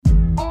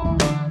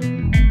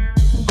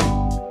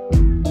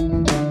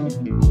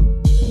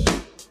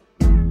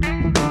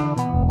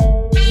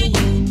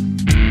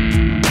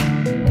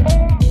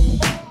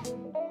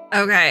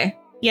Okay.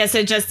 Yeah,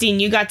 so Justine,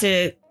 you got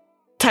to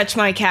touch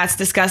my cat's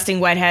disgusting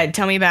wet head.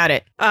 Tell me about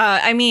it.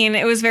 I mean,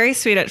 it was very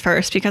sweet at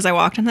first because I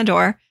walked in the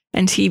door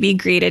and TB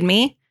greeted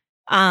me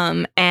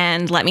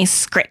and let me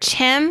scritch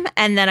him.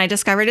 And then I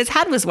discovered his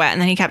head was wet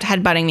and then he kept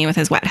headbutting me with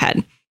his wet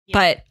head. Yeah.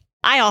 But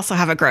I also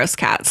have a gross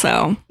cat,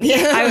 so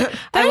yeah,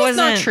 that is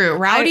not true.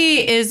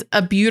 Rowdy is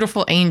a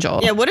beautiful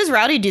angel. Yeah, what does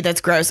Rowdy do that's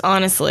gross,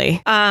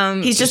 honestly?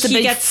 He's just a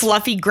big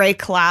fluffy gray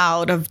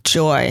cloud of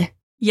joy.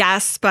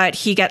 Yes, but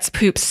he gets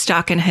poop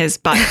stuck in his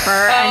butt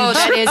fur. Oh,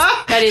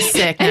 that is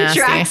sick. And nasty.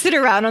 drags it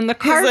around on the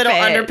carpet. His little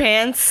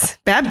underpants.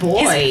 Bad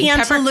boy. His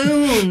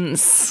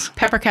pantaloons.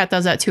 Pepper Cat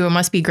does that too. It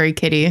must be gray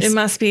kitties. It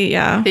must be,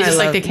 yeah. They just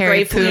like to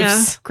carry gray poops.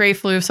 Yeah. Gray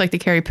floofs like to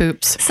carry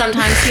poops.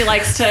 Sometimes he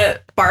likes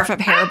to barf up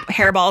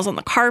hairballs on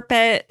the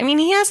carpet. I mean,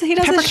 he does.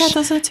 Pepper Cat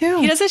does that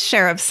too. He does his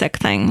share of sick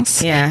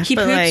things. Yeah, he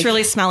poops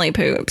really smelly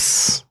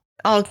poops.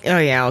 All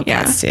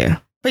cats too.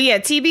 But yeah,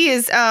 TB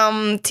is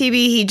TB.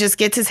 He just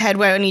gets his head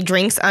wet and he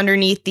drinks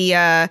underneath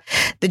the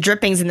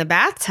drippings in the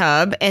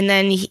bathtub, and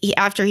then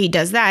after he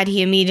does that,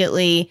 he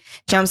immediately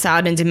jumps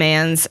out and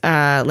demands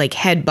like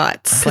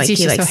headbutts. Like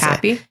he's just so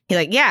happy.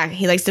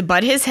 He likes to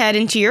butt his head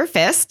into your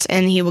fist,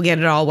 and he will get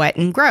it all wet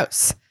and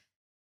gross.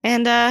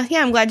 And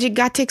I'm glad you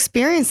got to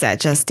experience that,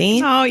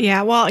 Justine. Oh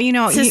yeah, well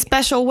it's a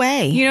special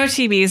way. You know,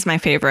 TB is my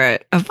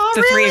favorite of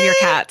the three of your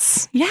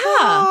cats. Yeah,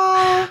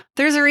 Aww.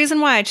 There's a reason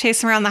why I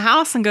chase him around the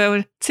house and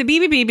go to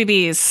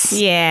BBBBs.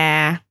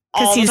 Yeah,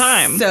 all the he's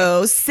time.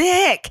 So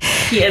sick.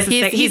 He's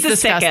the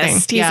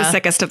sickest. He's the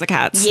sickest of the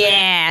cats.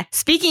 Yeah.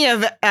 Speaking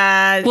of,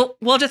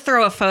 we'll just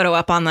throw a photo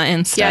up on the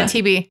Insta. Yeah,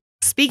 TB.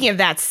 Speaking of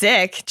that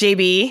sick,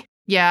 JB.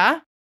 Yeah.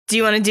 Do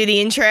you want to do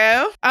the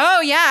intro? Oh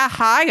yeah.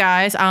 Hi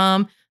guys.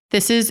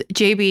 This is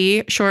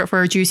JB, short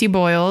for Juicy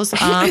Boils.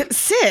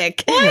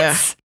 Sick. What? Yeah.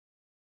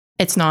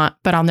 It's not,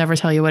 but I'll never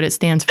tell you what it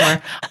stands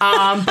for.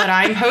 But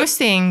I'm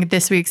hosting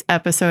this week's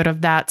episode of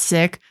That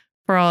Sick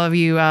for all of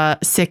you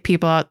sick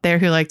people out there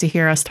who like to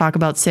hear us talk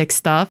about sick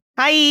stuff.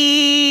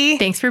 Hi.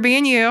 Thanks for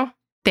being you.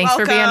 Thanks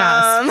for being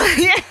us. Wait,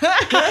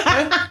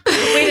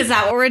 is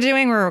that what we're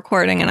doing? We're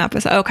recording an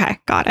episode. Okay,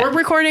 got it. We're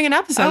recording an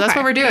episode. Okay. That's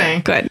what we're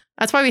doing. Good.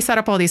 That's why we set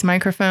up all these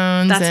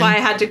microphones. That's why I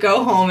had to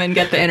go home and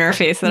get the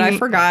interface that I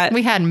forgot.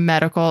 We had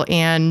medical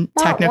and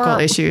technical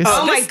issues.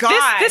 Oh my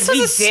God. This was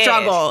a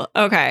struggle.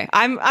 Okay.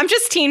 I'm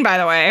Justine, by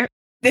the way.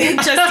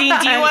 Justine,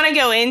 do you want to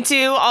go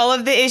into all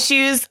of the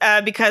issues?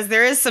 Because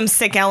there is some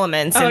sick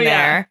elements in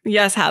there.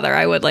 Yes, Heather,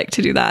 I would like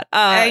to do that.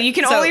 You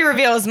can only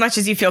reveal as much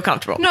as you feel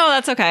comfortable. No,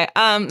 that's okay.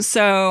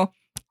 So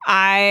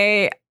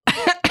I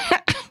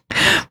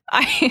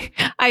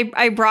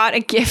brought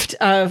a gift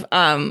of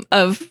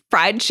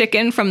fried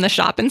chicken from the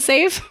Shop and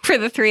Save for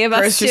the three of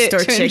us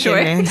to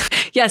enjoy. Man.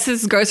 Yes,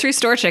 this is grocery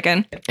store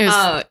chicken. It was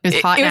hot and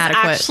adequate. It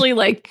was actually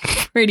like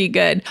pretty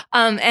good.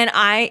 And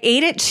I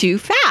ate it too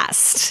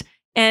fast.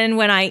 And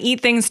when I eat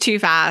things too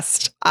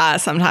fast,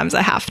 sometimes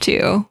I have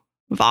to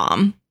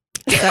vom.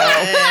 So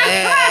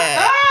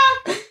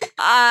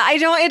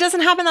it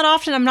doesn't happen that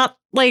often. I'm not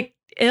like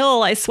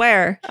ill, I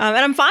swear. And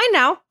I'm fine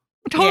now.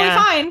 I'm totally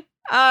fine.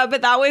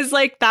 But that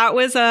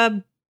was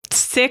a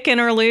sick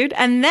interlude.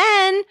 And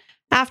then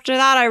after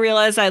that, I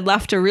realized I'd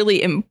left a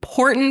really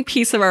important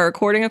piece of our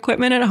recording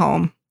equipment at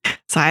home.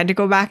 So I had to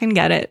go back and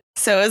get it.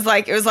 So it was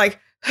like,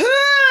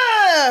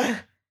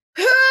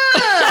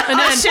 and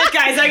then, shit,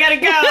 guys, I gotta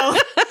go.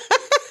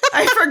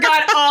 I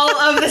forgot all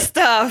of the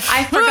stuff.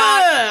 I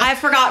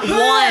forgot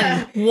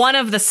one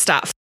of the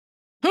stuff.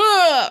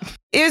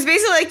 It was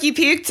basically like you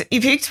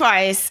puked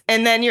twice,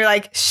 and then you're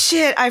like,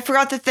 shit, I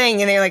forgot the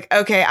thing. And they're like,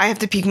 okay, I have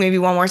to puke maybe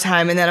one more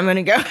time, and then I'm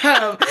gonna go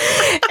home.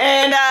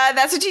 And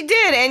that's what you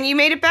did, and you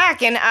made it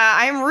back. And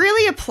I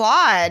really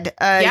applaud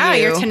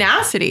your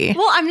tenacity.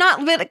 Well, I'm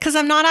not, because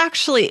I'm not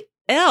actually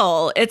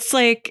ill. It's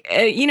like,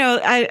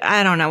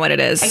 I don't know what it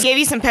is. I gave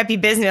you some Peppy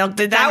Biz milk.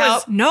 Did that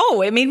help?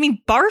 No, it made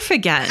me barf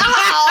again.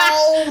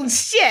 Oh,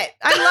 shit.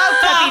 I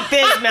love Peppy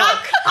Biz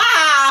milk.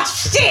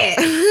 Shit.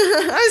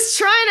 I was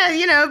trying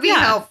to, be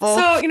helpful.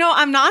 So,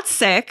 I'm not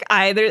sick.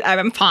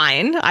 I'm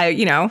fine. I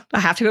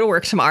have to go to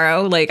work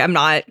tomorrow. Like, I'm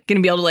not going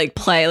to be able to like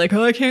play like,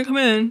 oh, I can't come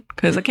in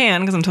because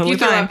I'm totally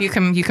fine. You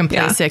can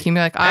play sick. You can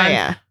be like,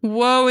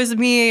 woe is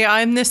me.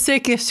 I'm the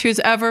sickest who's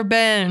ever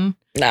been.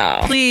 No,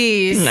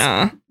 please.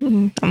 No,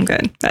 I'm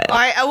good.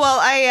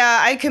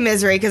 I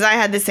commiserate because I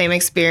had the same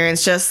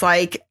experience just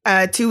like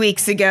 2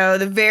 weeks ago,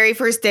 the very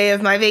first day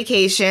of my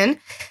vacation.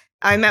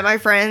 I met my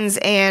friends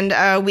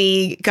and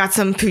we got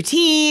some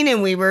poutine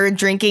and we were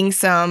drinking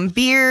some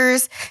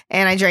beers,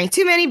 and I drank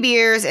too many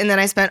beers, and then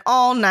I spent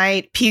all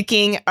night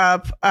puking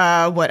up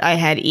what I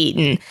had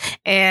eaten,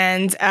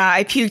 and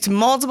I puked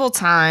multiple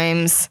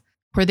times.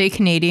 Were they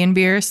Canadian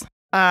beers?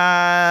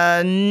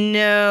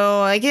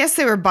 No, I guess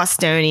they were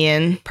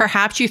Bostonian.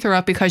 Perhaps you threw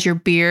up because your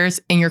beers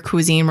and your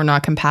cuisine were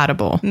not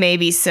compatible.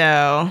 Maybe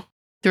so.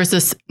 There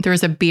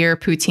was a beer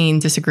poutine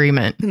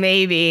disagreement.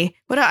 Maybe.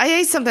 But I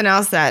ate something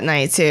else that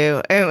night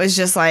too. It was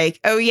just like,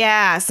 oh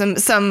yeah, some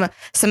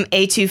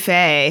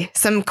étouffée,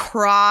 some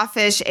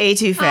crawfish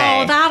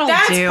étouffée. Oh,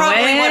 That's do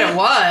probably it. what it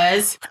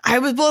was. I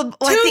was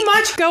Too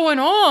much going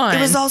on.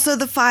 It was also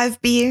the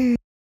 5 beer.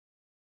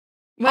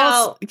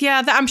 Well,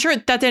 yeah, I'm sure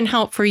that didn't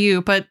help for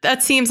you, but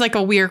that seems like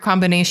a weird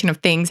combination of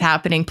things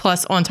happening,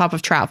 plus on top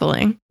of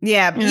traveling.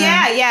 Yeah.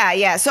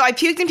 So I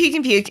puked and puked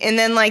and puked. And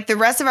then like the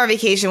rest of our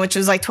vacation, which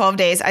was like 12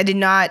 days, I did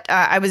not,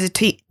 I was a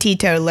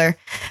teetotaler.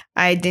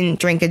 I didn't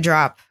drink a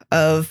drop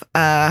of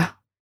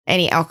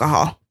any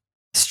alcohol.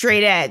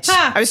 Straight edge.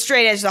 Huh. I was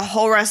straight edge the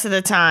whole rest of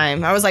the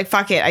time. I was like,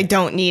 fuck it. I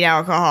don't need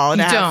alcohol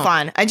to have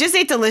fun. I just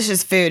ate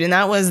delicious food and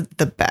that was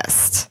the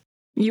best.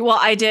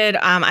 I did.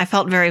 I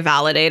felt very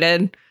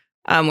validated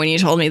when you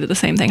told me that the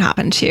same thing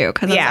happened to you,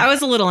 because I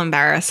was a little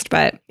embarrassed,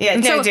 but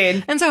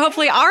dude. And so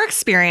hopefully our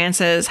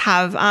experiences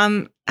have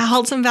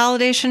held some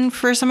validation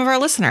for some of our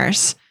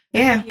listeners.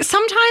 Yeah.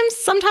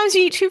 Sometimes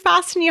you eat too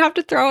fast and you have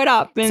to throw it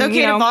up. And, It's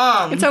okay to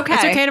vom. It's okay.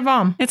 It's okay to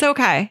vom. It's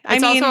okay.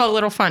 It's also a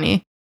little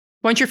funny.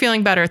 Once you're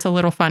feeling better, it's a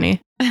little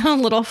funny. a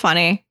little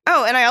funny.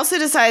 Oh, and I also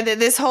decided that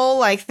this whole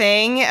like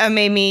thing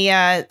made me,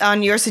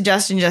 on your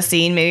suggestion,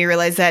 Justine, made me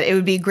realize that it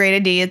would be a great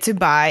idea to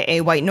buy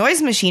a white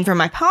noise machine for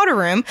my powder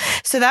room.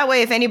 So that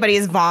way, if anybody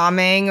is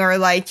vomiting or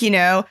like,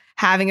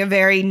 having a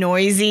very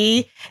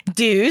noisy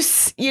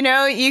deuce, you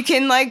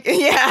can like,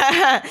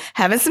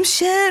 having some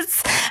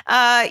shits.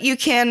 You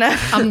can.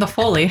 I'm the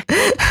Foley.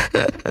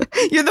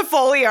 You're the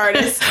Foley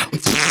artist.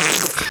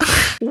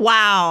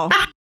 Wow.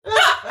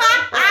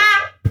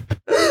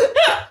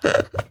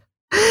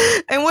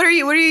 And what are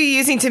you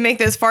using to make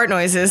those fart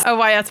noises? Oh,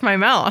 why? That's my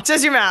mouth.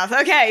 Just your mouth.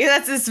 Okay,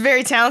 that's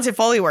very talented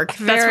Foley work.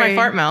 That's my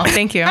fart mouth.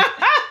 Thank you.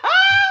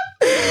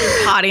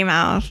 Potty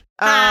mouth.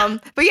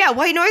 But yeah,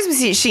 white noise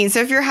machine.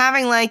 So if you're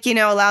having like,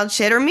 a loud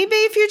shit, or maybe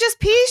if you're just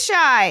pee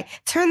shy,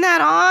 turn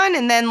that on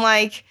and then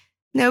like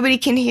nobody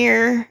can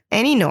hear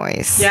any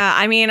noise. Yeah,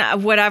 I mean,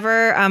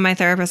 whatever my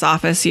therapist's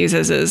office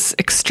uses is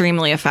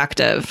extremely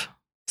effective.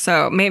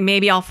 So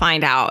maybe I'll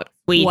find out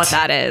what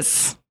that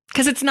is.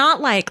 Because it's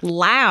not like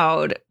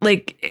loud.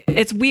 Like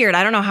it's weird.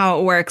 I don't know how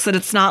it works. That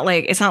it's not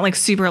like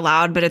super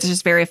loud, but it's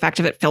just very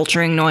effective at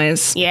filtering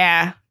noise.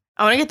 Yeah.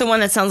 I want to get the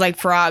one that sounds like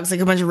frogs, like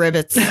a bunch of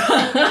ribbits.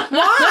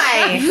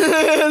 Why?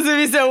 This would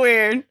be so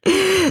weird.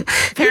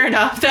 Fair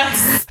enough.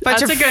 That's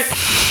a good.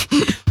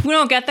 We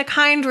don't get the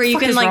kind where you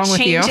can like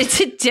change it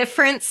to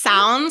different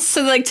sounds.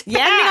 So like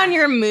depending on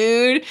your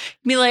mood,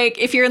 be like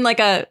if you're in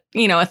like a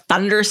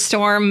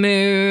thunderstorm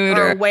mood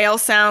or a whale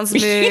sounds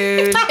mood.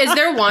 Is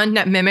there one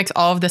that mimics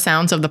all of the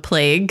sounds of the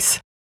plagues?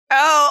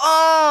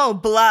 Oh,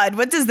 blood.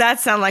 What does that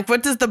sound like?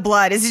 What does the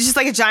blood? Is it just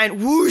like a giant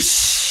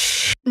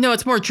whoosh? No,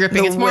 it's more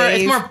dripping. It's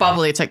more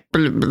bubbly. It's like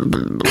blub, blub,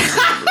 blub,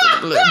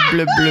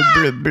 blub,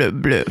 blub,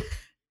 blub, blub.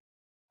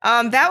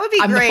 That would be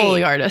I'm great. the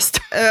Foley artist.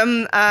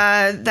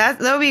 That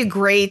would be a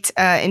great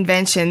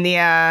invention. The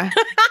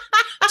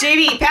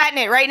JB, patent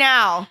it right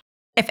now.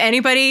 If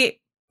anybody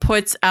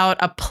puts out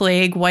a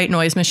plague white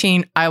noise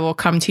machine, I will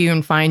come to you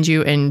and find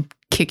you and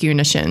kick you in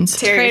the shins.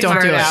 Terry,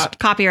 don't do it. Out.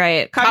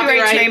 Copyright.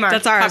 Trademark.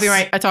 That's ours.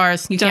 Copyright. That's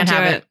ours. You don't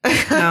can't have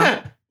it.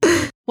 No.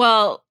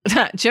 Well,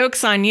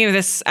 joke's on you.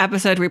 This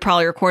episode we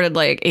probably recorded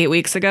like 8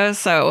 weeks ago.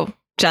 So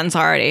Jen's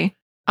already.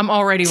 I'm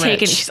already rich.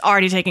 She's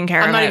already taken care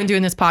of it. I'm not even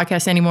doing this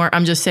podcast anymore.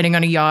 I'm just sitting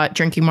on a yacht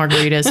drinking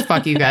margaritas.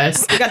 Fuck you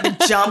guys. You got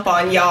the jump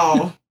on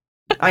y'all.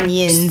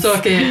 Onions.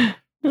 Suck it.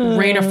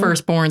 Rain of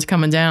firstborns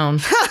coming down.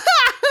 Is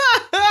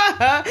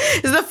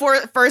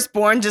the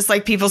firstborn just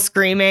like people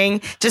screaming?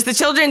 Just the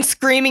children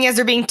screaming as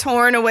they're being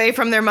torn away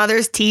from their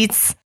mother's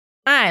teats?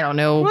 I don't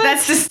know.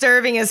 That's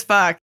disturbing as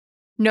fuck.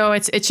 No,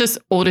 it's just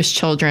oldest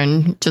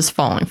children just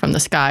falling from the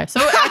sky. So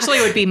actually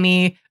it would be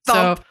me.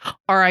 So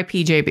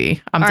R.I.P.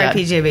 JB. I'm dead.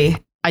 R.I.P.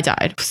 JB. I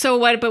died. So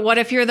what? But what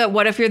if you're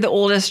the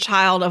oldest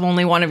child of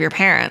only one of your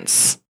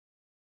parents?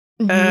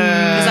 Because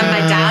I'm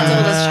my dad's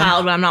oldest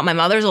child, but I'm not my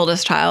mother's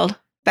oldest child.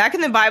 Back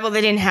in the Bible, they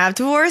didn't have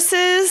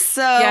divorces,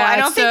 so I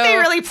don't think they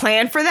really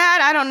planned for that.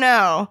 I don't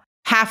know.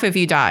 Half of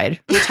you died.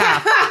 Which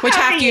half? Which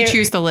half do you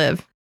choose to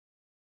live?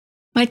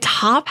 My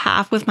top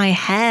half with my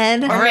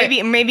head.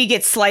 Or maybe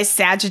get sliced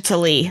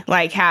sagittally,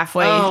 like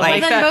halfway.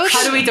 Like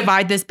how do we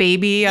divide this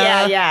baby?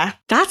 Yeah.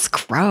 That's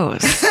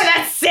gross.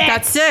 That's sick.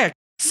 That's sick.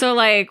 So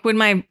like when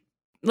my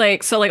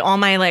all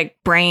my like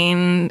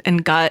brain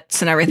and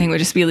guts and everything would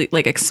just be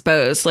like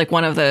exposed, like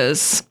one of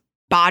those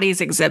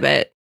bodies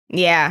exhibit.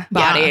 Yeah.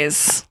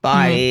 Bodies.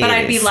 Bodies. But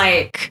I'd be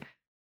like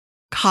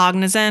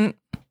cognizant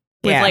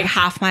with like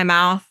half my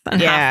mouth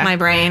and half my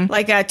brain.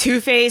 Like a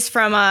Two-Face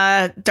from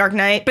Dark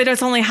Knight. But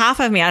it's only half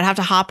of me. I'd have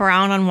to hop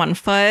around on one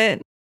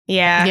foot.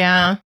 Yeah.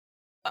 Yeah.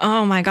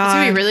 Oh my God. It's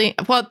gonna be really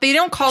well, they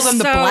don't call them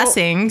the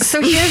blessings.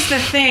 So here's the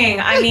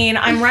thing. I mean,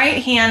 I'm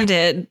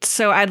right-handed,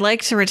 so I'd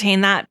like to retain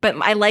that, but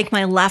I like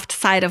my left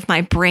side of my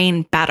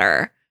brain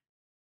better.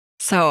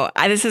 So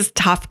this is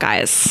tough,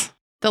 guys.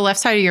 The left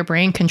side of your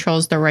brain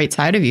controls the right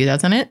side of you,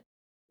 doesn't it?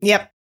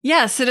 Yep.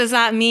 Yeah. So does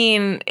that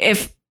mean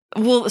if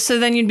Well, so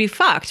then you'd be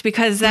fucked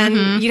because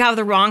then you'd have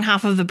the wrong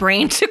half of the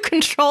brain to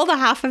control the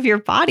half of your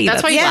body.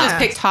 That's why you yeah. just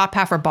pick top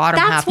half or bottom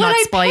That's half, what not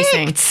I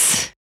splicing.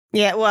 picked.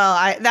 Yeah, well,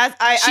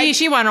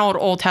 She went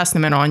Old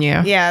Testament on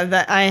you. yeah,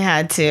 that I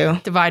had to.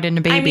 Divide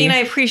into baby. I mean, I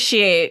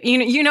appreciate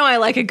you know I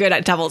like a good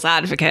devil's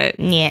advocate.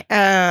 Yeah.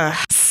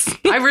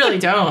 I really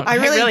don't. I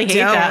really hate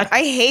don't. that. I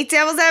hate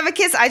devil's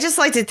advocates. I just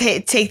like to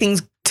take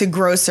things to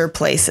grosser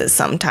places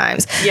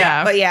sometimes.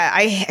 Yeah. But yeah,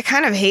 I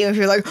kind of hate when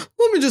people are like,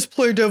 let me just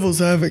play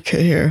devil's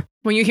advocate here.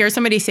 When you hear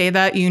somebody say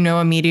that, you know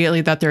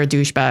immediately that they're a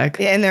douchebag.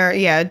 Yeah, and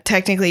they're,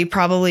 technically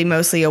probably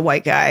mostly a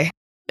white guy.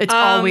 It's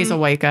always a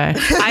white guy.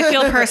 I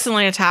feel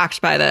personally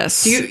attacked by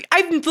this.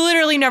 I've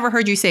literally never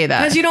heard you say that.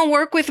 Because you don't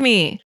work with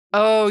me.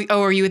 Oh,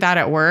 are you that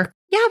at work?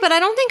 Yeah, but I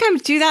don't think I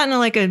do that in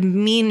a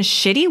mean,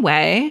 shitty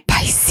way.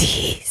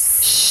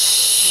 Pisces.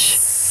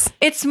 Shh.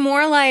 It's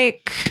more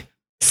like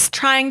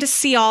trying to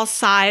see all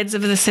sides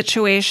of the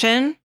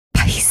situation.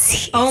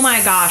 Pisces. Oh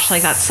my gosh,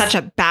 that's such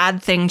a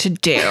bad thing to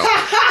do.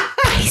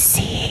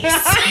 Pisces.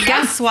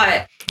 Guess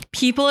what?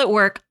 People at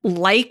work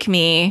like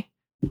me,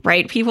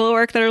 right? People at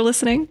work that are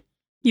listening,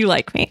 you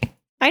like me.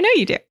 I know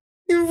you do.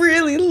 You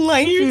really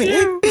like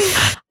me.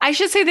 I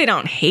should say they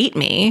don't hate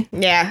me.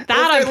 Yeah. That if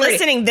I'm they're pretty-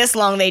 listening this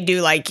long, they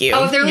do like you.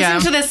 Oh, if they're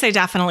listening to this, they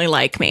definitely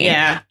like me.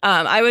 Yeah.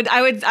 I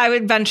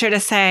would venture to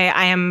say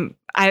I'm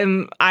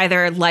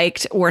either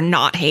liked or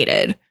not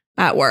hated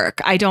at work.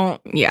 I don't.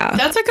 Yeah.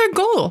 That's a good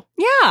goal.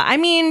 Yeah. I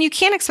mean, you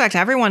can't expect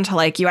everyone to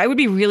like you. I would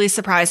be really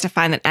surprised to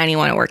find that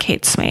anyone at work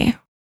hates me.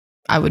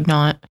 I would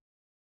not.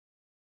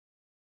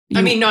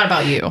 I mean, not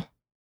about you.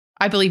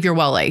 I believe you're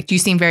well liked. You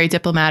seem very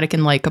diplomatic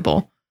and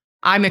likable.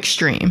 I'm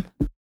extreme.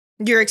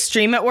 You're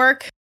extreme at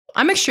work?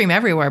 I'm extreme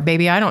everywhere,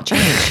 baby. I don't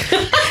change.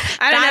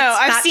 I don't know.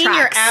 I've seen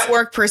your at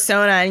work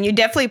persona, and you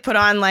definitely put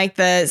on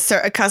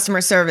the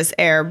customer service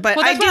air. But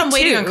Well, that's I do what I'm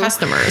waiting too. on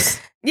customers.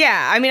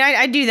 Yeah, I mean,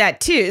 I do that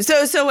too.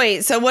 So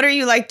wait. So what are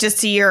you like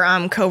just to your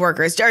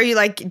coworkers? Are you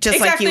like just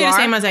Exactly like you the are?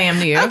 same as I am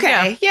to you.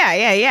 Okay.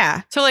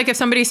 Yeah. So if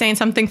somebody's saying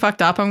something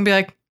fucked up, I'm gonna be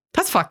like,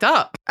 "That's fucked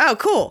up," Oh,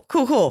 cool.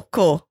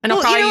 and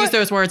I'll probably use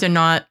those words and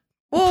not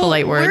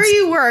polite words. Where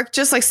you work,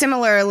 just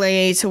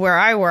similarly to where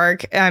I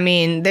work, I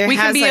mean, we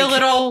can be a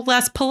little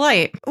less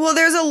polite. Well,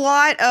 there's a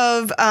lot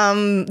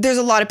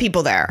of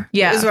people there.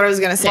 Yeah, is what I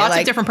was gonna say. Lots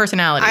of different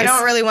personalities. I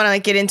don't really want to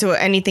get into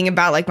anything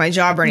about my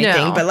job or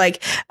anything, No. but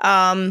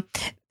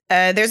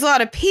there's a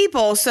lot of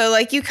people, so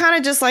you kind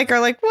of just are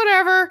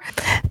whatever.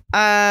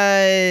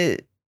 I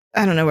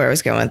don't know where I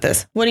was going with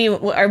this.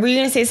 Are we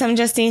gonna say something,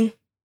 Justine?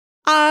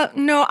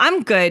 No,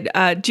 I'm good.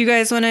 Do you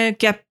guys want to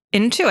get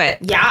into it?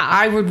 Yeah,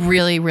 I would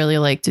really, really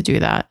like to do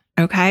that.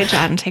 Okay,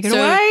 Jen, take it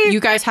So away. you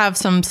guys have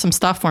some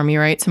stuff for me,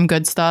 right? Some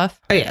good stuff.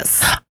 Oh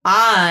yes.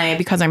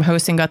 Because I'm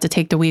hosting, got to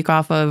take the week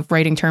off of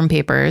writing term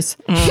papers,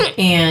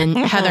 and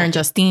Heather and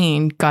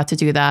Justine got to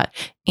do that.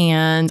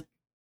 And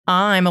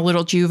I'm a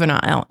little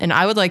juvenile, and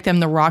I would like them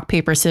to rock,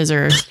 paper,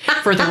 scissors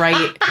for the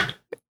right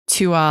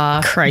to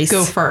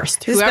go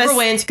first. Whoever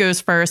wins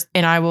goes first,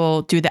 and I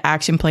will do the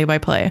action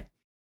play-by-play.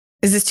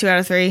 Is this 2 out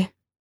of 3?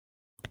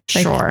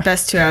 Sure.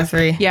 Best 2 out of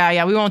 3.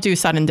 Yeah. We won't do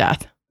sudden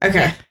death.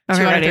 Okay.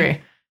 2 out of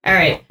 3. All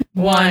right.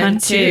 1,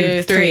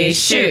 2, 3,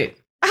 shoot.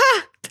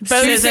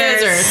 Both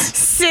Scissors.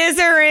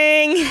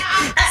 Scissoring.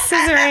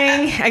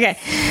 Okay.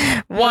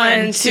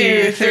 1,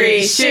 2,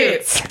 3,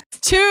 shoot.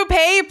 2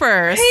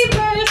 papers.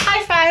 Papers.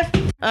 High five.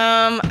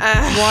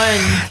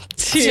 1,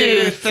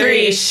 2,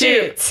 3,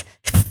 shoot.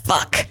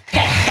 Fuck.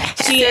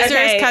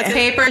 Scissors cuts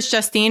papers.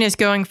 Justine is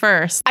going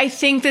first. I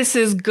think this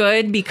is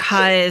good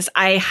because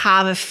I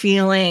have a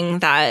feeling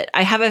that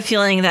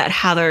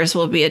Heather's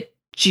will be a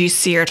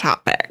juicier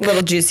topic. A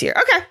little juicier.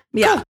 Okay.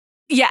 Yeah. Cool.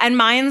 Yeah, and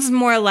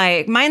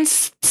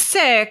mine's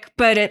sick,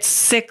 but it's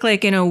sick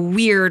in a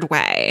weird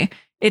way.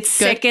 It's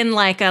sick in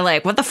a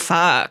what the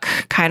fuck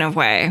kind of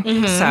way.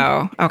 Mhm.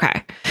 So,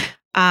 okay.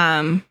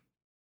 Am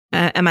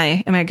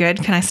I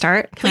good? Can I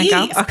start? Can I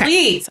go? Okay.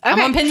 Please. I'm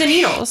on pins and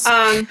needles.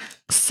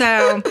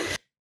 So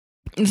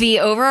the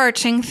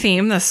overarching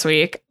theme this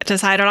week,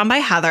 decided on by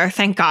Heather,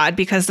 thank God,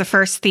 because the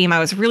first theme I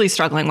was really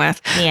struggling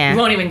with, we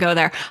won't even go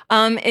there,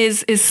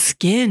 is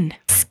skin.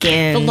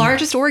 Skin. The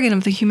largest organ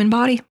of the human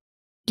body.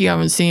 You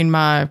haven't seen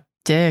my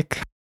dick.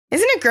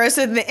 Isn't it gross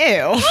with the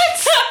ew?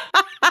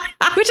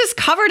 Which is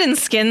covered in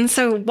skin,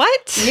 so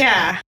what?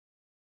 Yeah.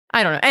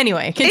 I don't know.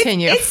 Anyway,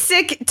 continue. It's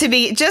sick to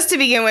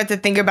begin with to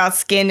think about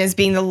skin as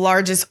being the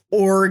largest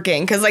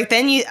organ. Cause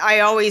I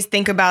always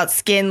think about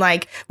skin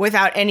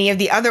without any of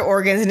the other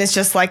organs, and it's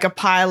just a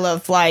pile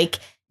of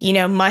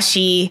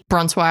mushy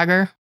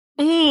Brunswagger.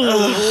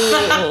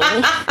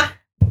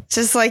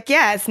 just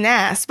it's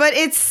nasty. But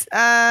it's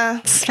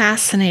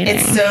fascinating.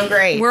 It's so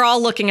great. We're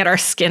all looking at our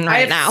skin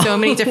right now. So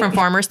many different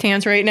farmers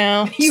tans right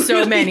now. So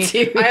really many.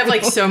 do. I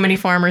have so many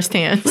farmers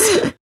tans.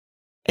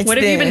 What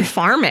have you been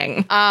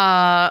farming?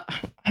 I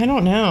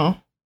don't know.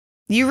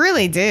 You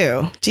really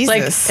do. Jesus.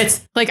 Like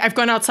it's like I've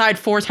gone outside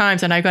 4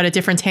 times and I got a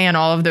different tan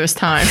all of those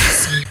times.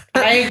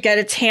 I get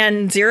a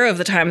tan 0 of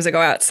the times I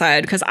go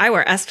outside because I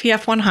wear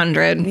SPF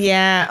 100.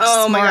 Yeah.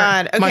 Oh my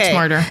God. Okay. Much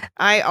smarter.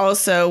 I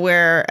also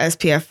wear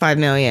SPF 5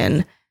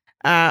 million.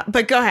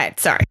 But go ahead.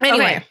 Sorry.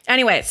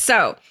 Anyway,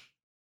 so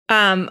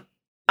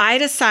I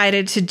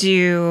decided to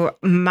do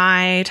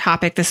my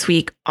topic this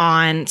week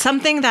on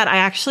something that I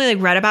actually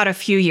read about a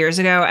few years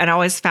ago and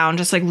always found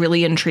just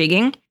really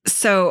intriguing.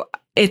 So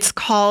it's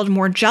called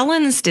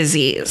Morgellons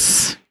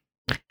disease.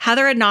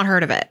 Heather had not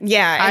heard of it.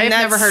 Yeah. I've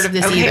never heard of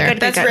this either. Good,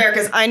 that's rare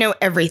because I know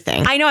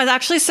everything. I know. I was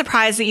actually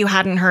surprised that you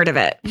hadn't heard of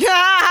it.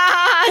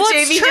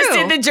 JV just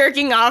did the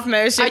jerking off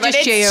motion. I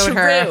just JO'd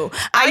her.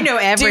 I know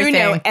everything. Do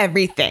know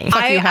everything.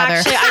 Fuck you,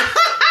 Heather.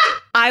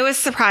 I was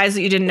surprised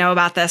that you didn't know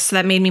about this, so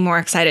that made me more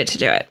excited to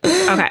do it.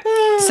 Okay,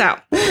 so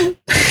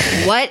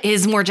what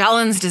is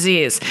Morgellons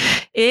disease?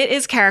 It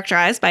is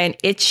characterized by an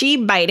itchy,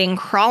 biting,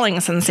 crawling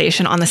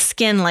sensation on the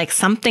skin like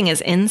something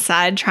is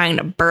inside trying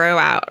to burrow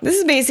out. This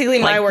is basically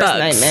my worst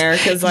bugs. nightmare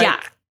because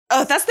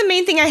oh, that's the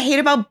main thing I hate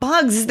about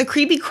bugs is the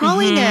creepy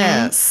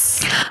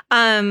crawliness.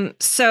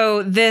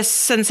 So this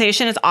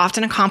sensation is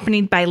often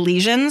accompanied by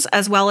lesions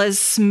as well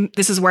as,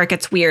 this is where it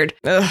gets weird,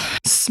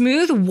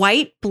 smooth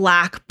white,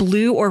 black,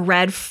 blue, or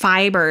red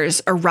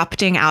fibers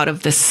erupting out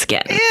of the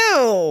skin.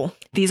 Ew.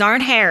 These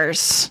aren't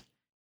hairs.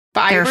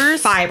 Fibers? They're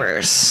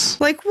fibers.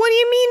 Like, what do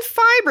you mean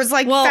fibers?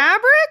 Like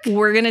fabric?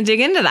 We're going to dig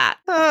into that.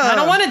 I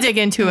don't want to dig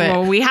into it.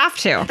 Well, we have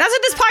to. That's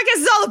what this podcast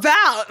is all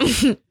about.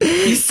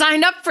 You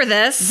signed up for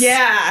this.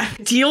 Yeah.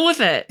 Deal with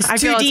it. I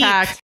feel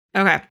attacked.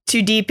 Okay.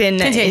 Too deep in.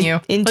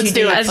 Continue. Let's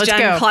do it. As Let's Jen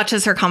go.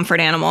 clutches her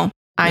comfort animal.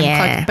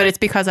 But it's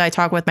because I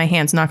talk with my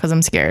hands, not because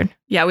I'm scared.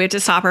 Yeah, we have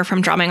to stop her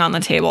from drumming on the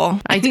table.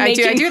 I do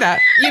that.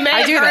 You may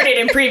have heard it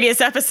in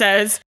previous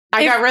episodes.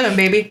 I got rhythm,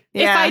 baby.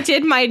 If I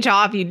did my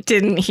job, you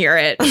didn't hear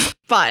it.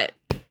 But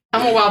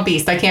I'm a wild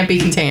beast. I can't be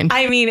contained.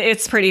 I mean,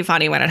 it's pretty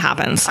funny when it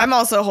happens. I'm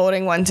also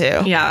holding one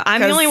too. Yeah,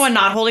 I'm the only one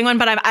not holding one,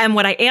 but I'm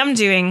what I am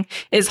doing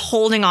is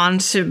holding on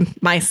to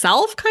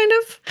myself, kind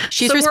of.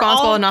 She's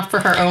responsible enough for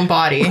her own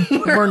body.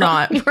 We're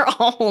not. We're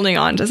all holding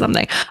on to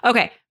something.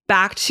 Okay,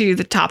 back to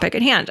the topic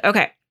at hand.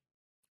 Okay.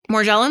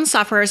 Morgellons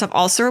sufferers have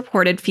also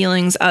reported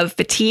feelings of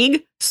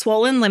fatigue,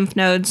 swollen lymph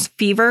nodes,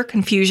 fever,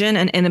 confusion,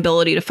 and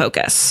inability to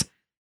focus.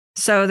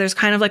 So there's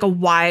kind of a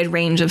wide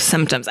range of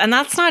symptoms. And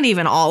that's not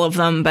even all of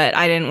them, but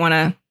I didn't want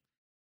to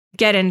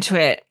get into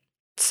it.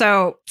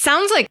 So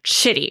sounds like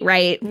shitty,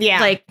 right?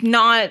 Yeah.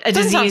 Not a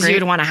disease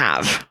you'd want to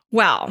have.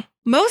 Well,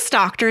 most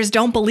doctors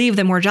don't believe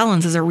that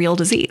Morgellons is a real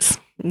disease.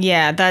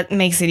 Yeah, that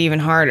makes it even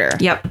harder.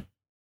 Yep.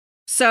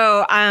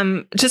 So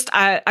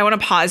I want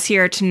to pause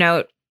here to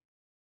note,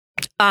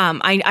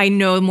 I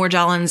know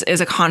Morgellons is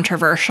a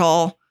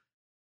controversial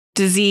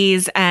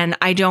disease, and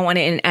I don't want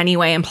to in any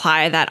way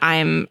imply that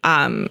I'm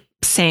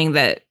saying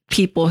that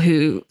people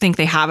who think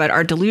they have it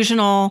are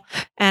delusional,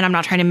 and I'm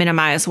not trying to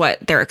minimize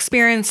what they're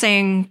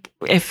experiencing.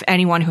 If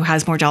anyone who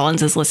has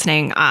Morgellons is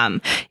listening,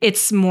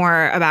 it's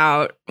more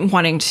about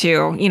wanting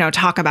to,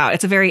 talk about.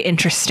 It's a very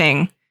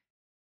interesting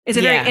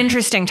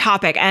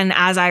topic, and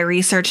as I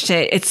researched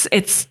it,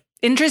 it's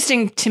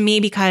interesting to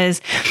me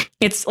because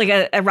it's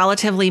a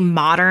relatively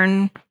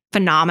modern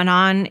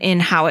phenomenon in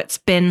how it's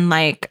been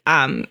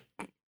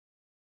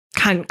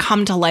kind of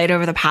come to light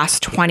over the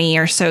past 20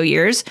 or so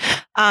years.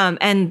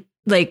 And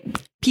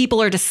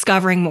people are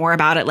discovering more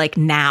about it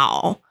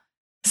now.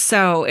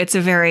 So it's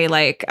a very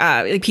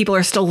people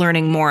are still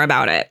learning more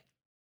about it.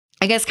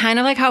 I guess kind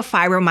of how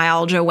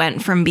fibromyalgia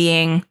went from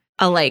being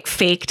a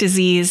fake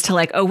disease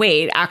to oh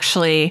wait,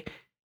 actually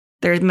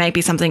there might be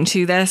something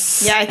to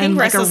this. Yeah, I think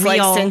restless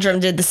leg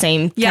syndrome did the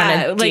same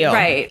kind of deal.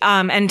 Right.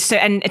 And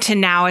to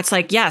now it's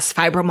yes,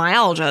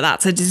 fibromyalgia,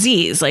 that's a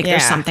disease.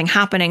 There's something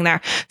happening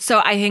there.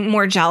 So I think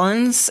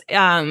Morgellons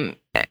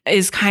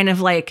is kind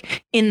of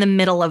in the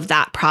middle of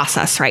that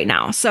process right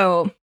now.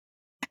 So ew,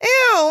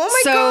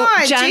 oh my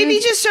God.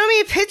 JV just showed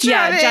me a picture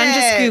of it. Jen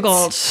just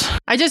Googled.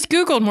 I just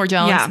Googled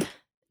Morgellons. Yeah.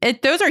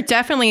 Those are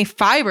definitely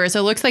fibers.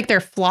 It looks like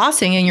they're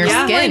flossing in your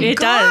skin. It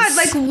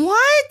does.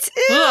 What?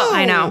 Ew.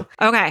 I know.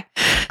 Okay.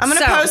 I'm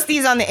going to post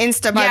these on the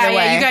Insta, by the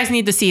way. Yeah, you guys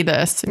need to see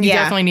this. You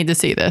definitely need to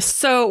see this.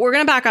 So we're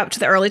going to back up to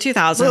the early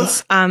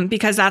 2000s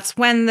because that's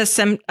when the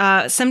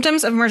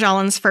symptoms of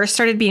Morgellons first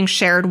started being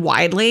shared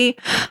widely.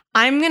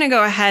 I'm going to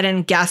go ahead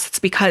and guess it's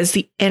because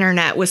the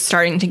internet was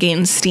starting to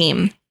gain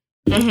steam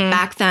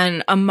back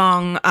then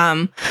among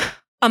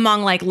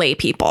lay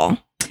people.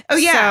 Oh,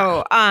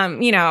 yeah.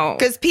 So,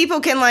 because people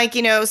can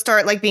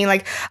start being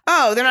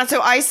oh, they're not so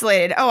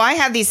isolated. Oh, I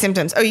have these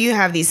symptoms. Oh, you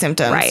have these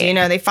symptoms. Right.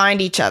 They find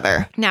each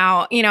other.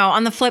 Now,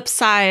 on the flip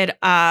side,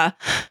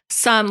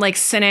 some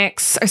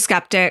cynics or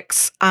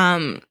skeptics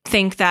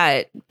think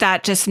that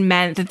just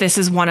meant that this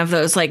is one of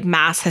those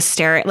mass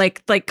hysteria,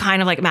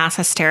 kind of mass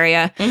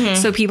hysteria. Mm-hmm.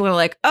 So people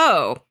are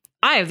oh,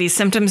 I have these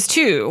symptoms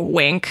too.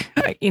 Wink.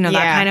 That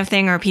kind of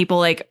thing. Or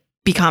people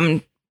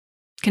become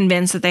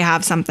convinced that they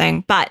have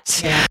something.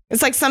 But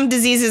it's like some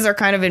diseases are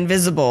kind of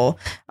invisible.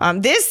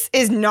 This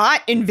is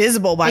not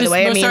invisible, by the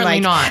way. I mean,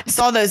 like, I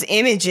saw those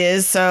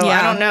images, so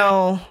I don't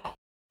know.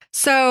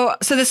 So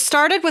this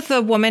started with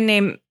a woman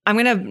named, I'm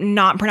going to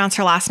not pronounce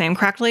her last name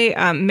correctly,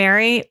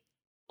 Mary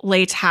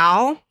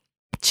Leitao.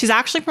 She's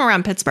actually from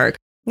around Pittsburgh.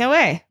 No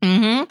way.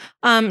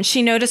 Mm-hmm.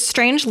 She noticed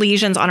strange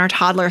lesions on her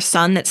toddler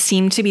son that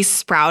seemed to be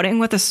sprouting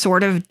with a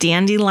sort of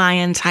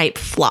dandelion type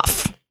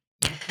fluff.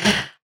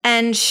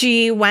 And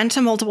she went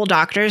to multiple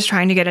doctors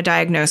trying to get a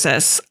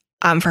diagnosis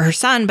for her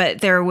son,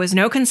 but there was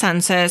no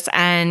consensus.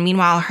 And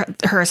meanwhile,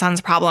 her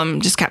son's problem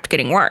just kept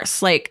getting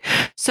worse. Like,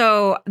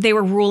 so they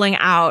were ruling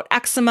out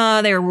eczema,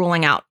 they were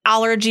ruling out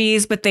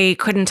allergies, but they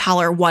couldn't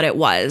tell her what it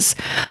was.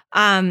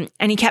 And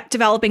he kept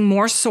developing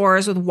more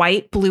sores with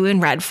white, blue,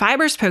 and red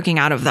fibers poking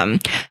out of them.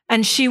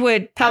 And she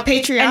would... How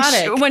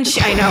patriotic.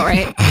 I know,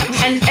 right?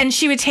 and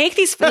she would take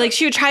these, like,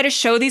 she would try to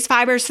show these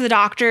fibers to the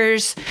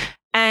doctors,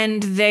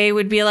 and they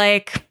would be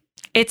like,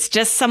 it's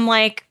just some,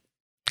 like,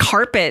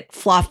 carpet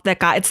fluff that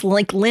got, it's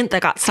like lint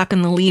that got stuck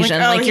in the lesion.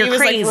 Like, you're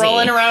crazy. Like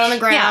rolling around on the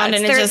ground,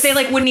 and they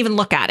like wouldn't even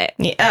look at it.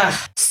 Yeah.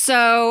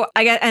 So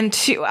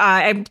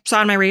I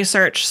saw in my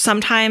research,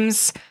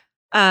 sometimes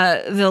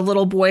the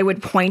little boy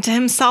would point to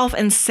himself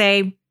and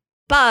say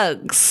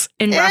bugs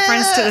in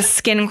reference to the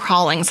skin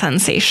crawling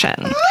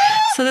sensation.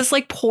 So this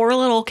like poor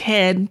little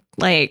kid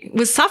like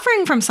was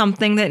suffering from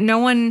something that no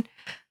one,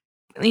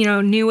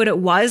 knew what it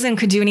was and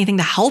could do anything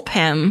to help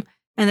him.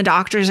 And the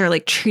doctors are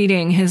like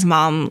treating his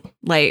mom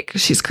like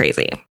she's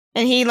crazy.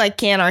 And he like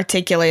can't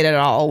articulate at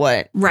all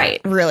what.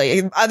 Right.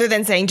 Really, other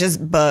than saying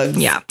just bugs.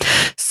 Yeah.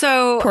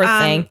 So poor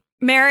thing.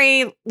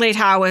 Mary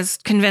Leitao was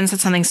convinced that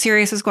something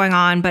serious was going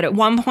on. But at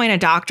one point, a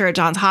doctor at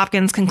Johns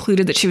Hopkins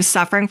concluded that she was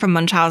suffering from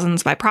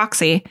Munchausen's by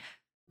proxy,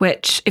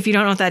 which, if you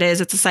don't know what that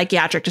is, it's a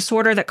psychiatric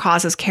disorder that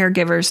causes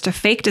caregivers to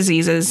fake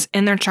diseases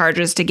in their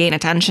charges to gain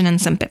attention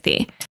and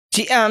sympathy.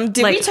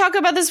 Did we talk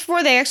about this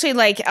before? They actually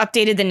like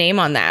updated the name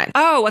on that.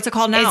 Oh, what's it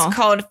called now? It's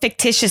called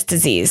fictitious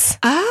disease.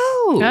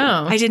 Oh,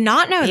 I did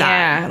not know that.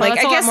 Yeah, well, like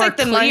I guess like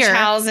the clear.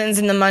 Munchausen's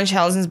and the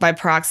Munchausen's by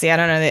proxy. I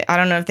don't know. I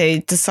don't know if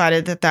they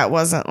decided that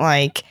wasn't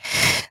like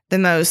the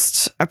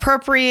most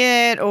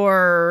appropriate,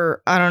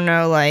 or I don't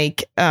know,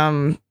 like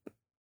I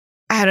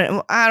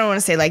don't want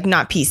to say like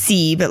not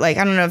PC, but like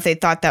I don't know if they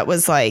thought that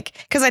was like,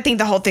 because I think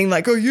the whole thing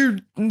like, oh,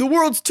 the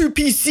world's too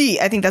PC.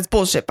 I think that's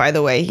bullshit, by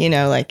the way.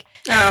 Like.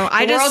 Oh,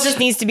 the world just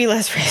needs to be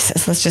less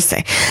racist, let's just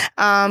say.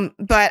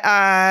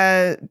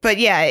 But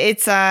yeah,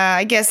 it's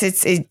I guess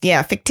it's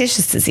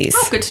fictitious disease.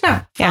 Oh, good to know.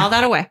 File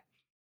that away.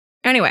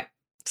 Anyway,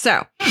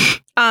 so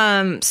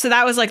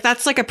that was like,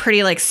 that's like a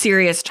pretty like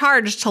serious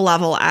charge to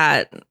level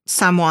at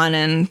someone,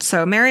 and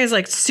so Mary is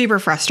like super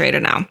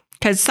frustrated now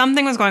because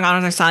something was going on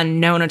with her son.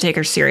 No one would take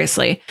her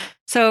seriously.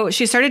 So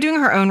she started doing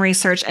her own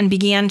research and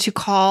began to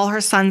call her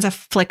son's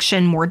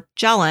affliction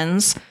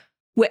Morgellons,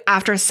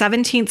 after a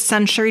 17th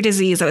century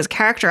disease that was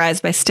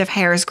characterized by stiff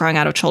hairs growing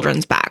out of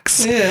children's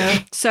backs. Yeah.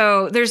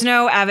 So there's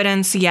no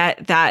evidence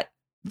yet that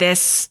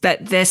this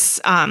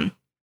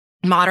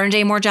modern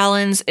day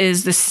Morgellons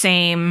is the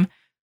same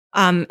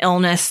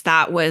illness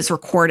that was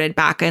recorded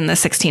back in the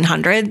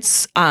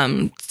 1600s.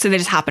 So they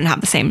just happen to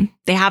have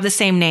the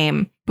same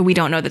name, but we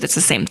don't know that it's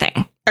the same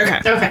thing.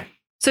 Okay.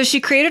 So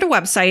she created a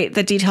website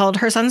that detailed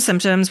her son's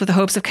symptoms with the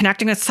hopes of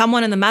connecting with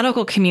someone in the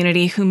medical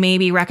community who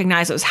maybe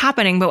recognized what was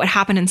happening. But what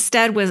happened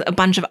instead was a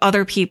bunch of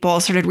other people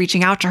started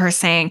reaching out to her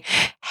saying,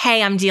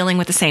 hey, I'm dealing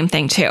with the same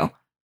thing too.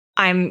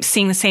 I'm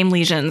seeing the same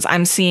lesions.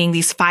 I'm seeing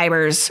these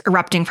fibers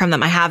erupting from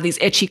them. I have these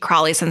itchy,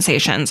 crawly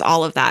sensations,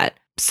 all of that.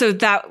 So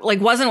that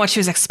like wasn't what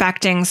she was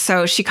expecting.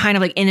 So she kind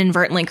of like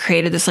inadvertently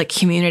created this like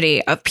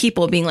community of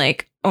people being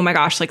like, oh my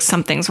gosh, like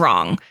something's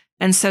wrong.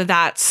 And so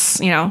that's,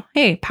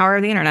 hey, power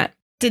of the internet.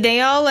 Did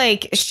they all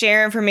like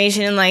share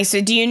information and like,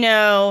 so do you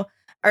know,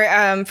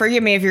 or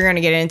forgive me if you're going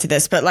to get into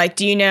this, but like,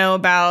 do you know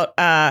about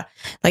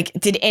like,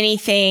 did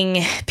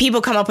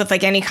people come up with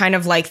like any kind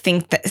of like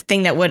thing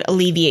that would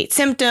alleviate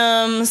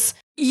symptoms?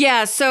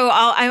 Yeah, so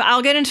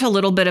I'll get into a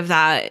little bit of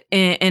that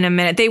in a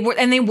minute. They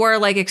were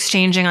like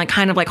exchanging like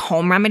kind of like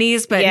home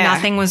remedies, but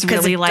nothing was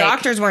really like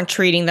doctors weren't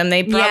treating them.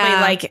 They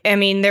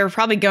probably they were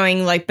probably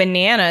going like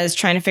bananas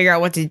trying to figure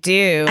out what to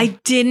do.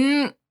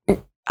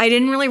 I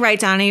didn't really write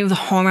down any of the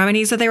home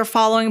remedies that they were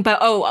following, but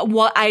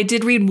what I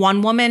did read,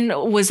 one woman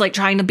was like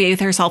trying to bathe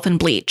herself in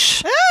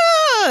bleach.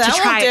 Oh,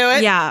 that won't do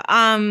it. Yeah.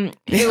 That won't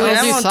do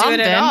it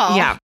at all.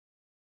 Yeah.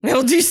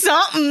 It'll do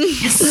something.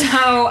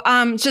 So,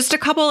 just a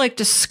couple like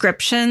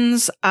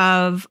descriptions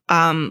of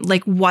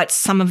like what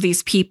some of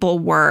these people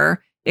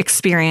were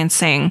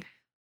experiencing.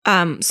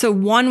 So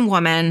one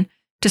woman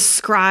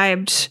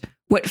described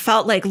what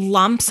felt like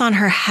lumps on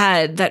her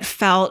head that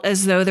felt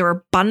as though there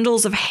were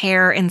bundles of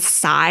hair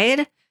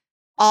inside,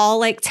 all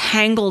like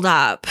tangled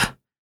up.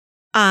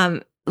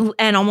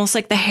 And almost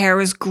like the hair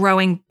was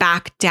growing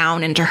back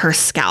down into her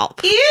scalp.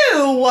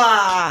 Ew!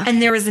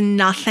 And there was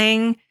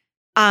nothing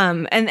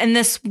And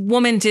this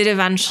woman did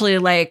eventually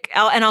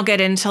I'll get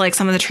into like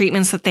some of the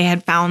treatments that they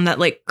had found that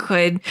like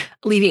could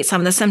alleviate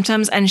some of the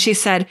symptoms. And she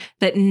said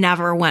that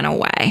never went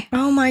away.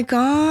 Oh my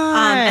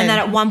God. And then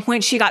at one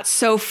point she got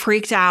so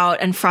freaked out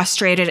and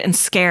frustrated and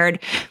scared.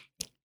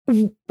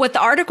 What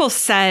the article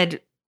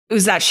said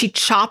was that she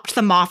chopped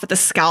them off at the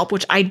scalp,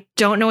 which I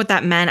don't know what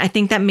that meant. I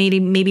think that maybe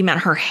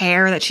meant her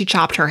hair, that she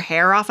chopped her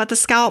hair off at the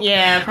scalp.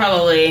 Yeah,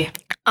 probably.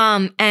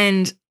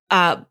 And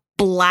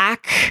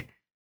black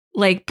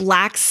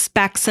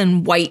specks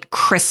and white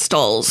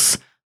crystals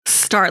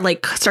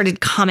started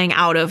coming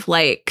out of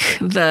it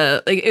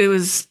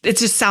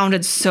just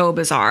sounded so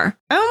bizarre.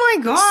 Oh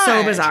my God.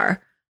 So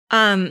bizarre.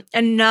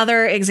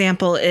 Another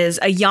example is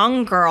a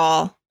young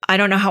girl, I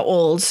don't know how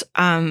old,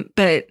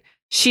 but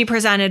she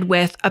presented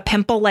with a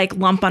pimple-like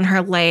lump on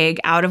her leg,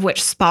 out of which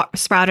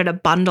sprouted a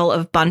bundle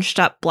of bunched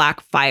up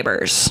black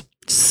fibers.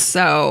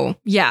 So,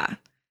 yeah.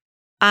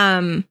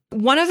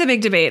 One of the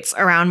big debates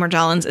around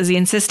Morgellons is the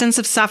insistence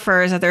of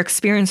sufferers that they're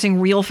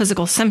experiencing real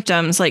physical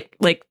symptoms, like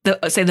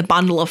the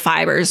bundle of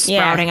fibers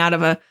sprouting out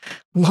of a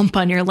lump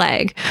on your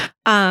leg.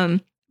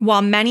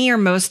 While many or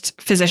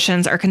most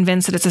physicians are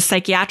convinced that it's a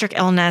psychiatric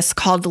illness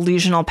called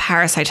delusional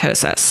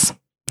parasitosis.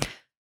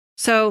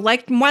 So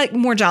like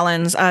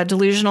Morgellons,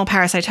 delusional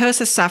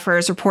parasitosis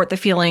sufferers report the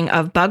feeling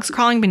of bugs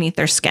crawling beneath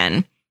their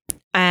skin.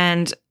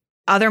 And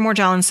other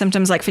Morgellons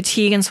symptoms like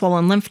fatigue and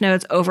swollen lymph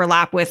nodes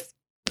overlap with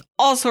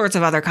all sorts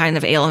of other kinds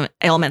of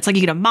ailments. Like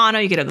you get a mono,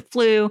 you get a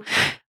flu.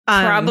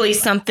 Probably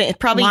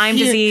Lyme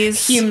disease.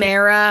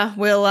 Humira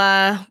will,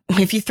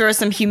 if you throw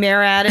some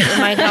Humira at it, it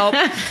might help.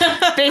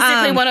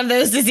 Basically one of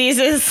those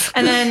diseases.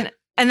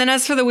 And then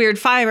as for the weird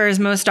fibers,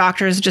 most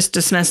doctors just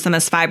dismiss them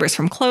as fibers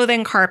from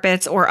clothing,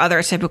 carpets, or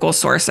other typical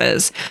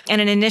sources.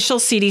 And an initial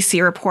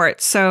CDC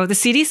report. So the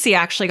CDC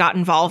actually got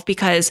involved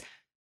because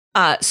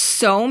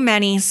so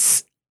many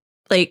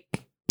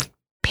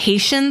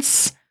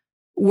patients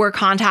were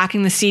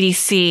contacting the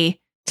CDC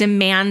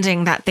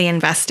demanding that they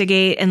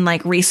investigate and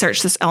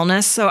research this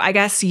illness. So I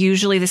guess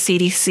usually the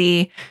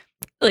CDC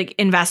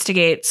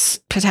investigates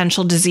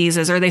potential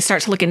diseases, or they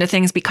start to look into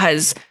things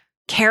because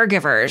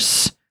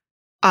caregivers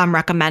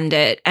recommend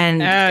it. And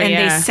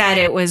they said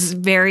it was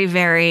very,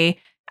 very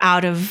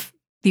out of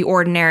the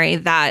ordinary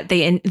that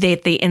they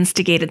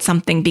instigated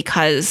something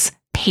because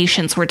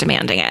patients were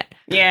demanding it.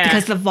 Yeah.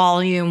 Because the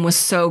volume was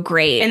so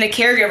great. And the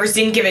caregivers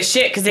didn't give a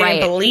shit because they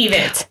didn't believe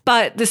it.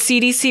 But the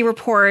CDC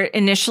report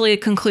initially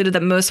concluded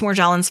that most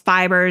Morgellons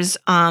fibers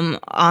on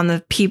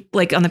the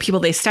people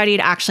they studied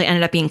actually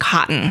ended up being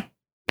cotton.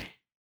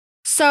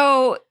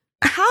 So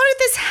how did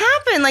this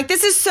happen?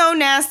 This is so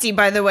nasty,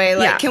 by the way.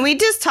 Can we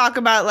just talk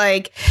about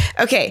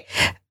okay,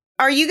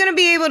 are you going to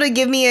be able to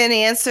give me an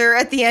answer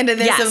at the end of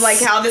this of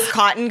how this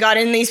cotton got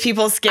in these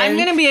people's skin? I'm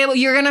going to be able,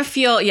 you're going to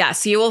feel,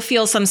 yes, you will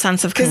feel some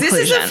sense of conclusion.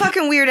 Because this is a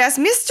fucking weird ass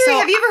mystery. So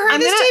have you ever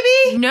heard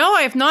this, JB? No,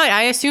 I have not.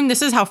 I assume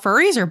this is how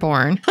furries are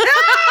born.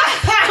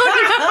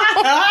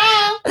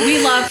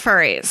 We love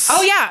furries.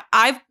 Oh yeah.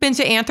 I've been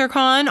to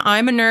Anthrocon.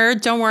 I'm a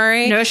nerd. Don't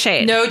worry. No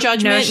shade. No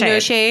judgment. No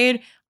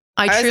shade.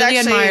 I truly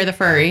admire the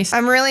furries.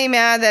 I'm really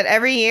mad that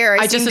every year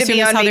I seem to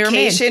be on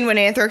vacation when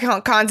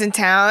Anthrocon's in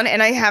town,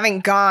 and I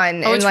haven't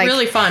gone. Oh, it's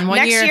really fun.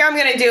 Next year I'm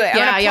going to do it.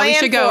 Yeah, we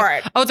should go.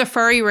 Oh, the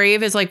furry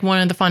rave is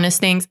one of the funnest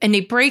things, and they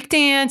break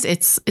dance.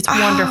 It's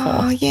wonderful.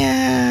 Oh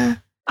yeah.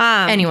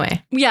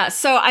 Anyway, yeah.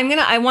 So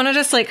I want to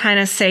just kind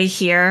of say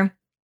here,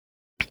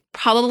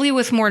 probably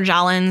with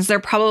Morgellons,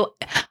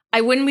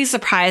 I wouldn't be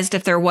surprised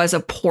if there was a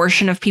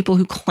portion of people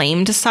who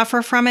claim to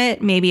suffer from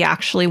it, maybe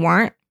actually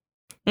weren't.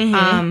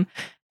 Mm-hmm.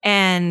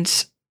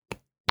 And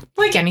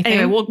like anything,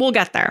 anyway, we'll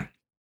get there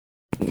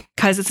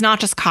because it's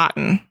not just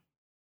cotton.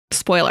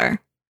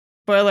 Spoiler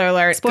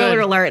alert!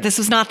 Spoiler alert! This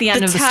was not the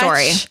end of the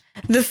story.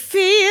 The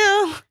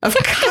feel of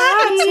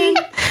cotton,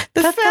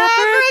 the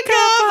fabric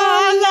of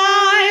our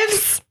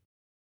lives.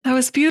 That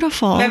was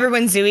beautiful. Remember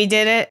when Zooey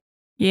did it?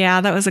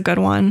 Yeah, that was a good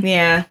one.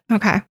 Yeah.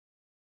 Okay.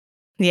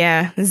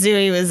 Yeah,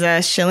 Zooey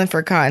was shilling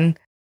for cotton.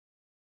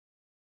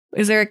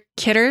 Is there a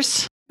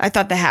Kidders? I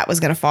thought the hat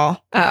was gonna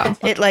fall. Oh,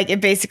 it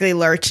basically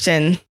lurched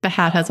in. The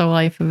hat has a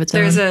life of its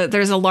own.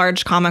 There's a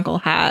large comical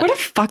hat. Where the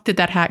fuck did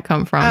that hat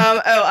come from?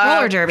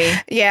 Roller derby.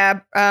 Yeah.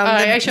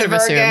 I should have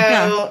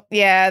assumed.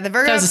 Yeah, the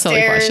Virgo that was a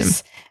silly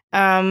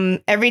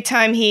question. Every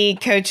time he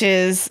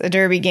coaches a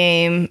derby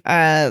game,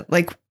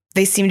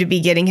 they seem to be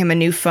getting him a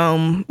new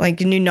foam, a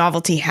new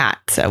novelty hat.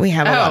 So we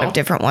have a lot of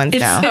different ones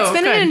now. It's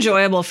been an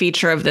enjoyable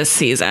feature of this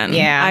season.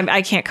 Yeah.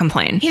 I can't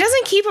complain. He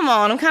doesn't keep them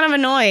all, and I'm kind of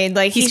annoyed.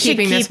 He's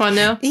keeping this one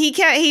now?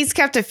 He's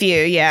kept a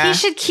few, yeah. He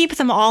should keep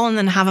them all and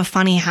then have a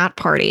funny hat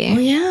party. Oh,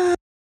 yeah.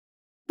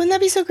 Wouldn't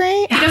that be so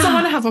great? He doesn't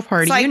want to have a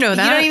party. You know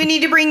that. You don't even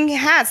need to bring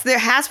hats. Their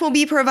hats will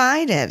be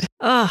provided.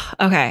 Oh,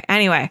 okay.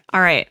 Anyway.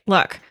 All right.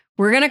 Look.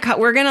 We're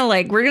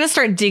gonna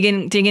start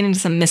digging into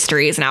some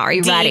mysteries now. Are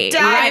you ready?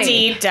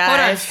 Deep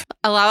dive. Hold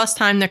on. Allow us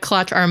time to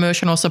clutch our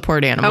emotional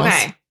support animals.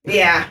 Okay.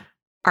 Yeah.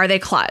 Are they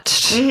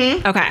clutched?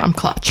 Mm-hmm. Okay. I'm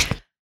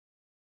clutched.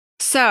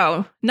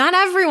 So, not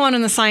everyone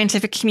in the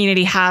scientific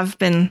community have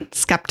been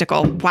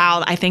skeptical.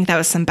 Wow, I think that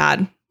was some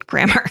bad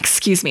grammar,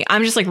 excuse me.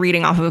 I'm just like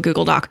reading off of a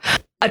Google Doc.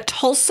 A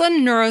Tulsa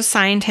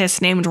neuroscientist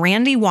named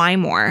Randy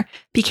Wymore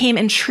became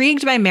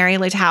intrigued by Mary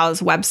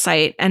Leitau's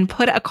website and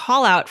put a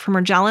call out for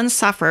Morgellons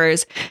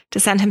sufferers to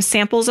send him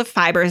samples of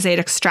fibers they'd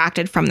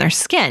extracted from their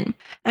skin.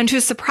 And to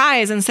his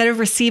surprise, instead of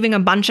receiving a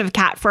bunch of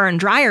cat fur and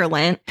dryer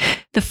lint,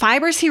 the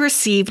fibers he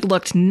received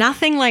looked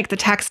nothing like the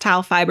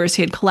textile fibers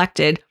he had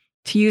collected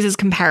to use as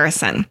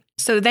comparison.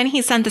 So then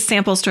he sent the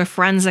samples to a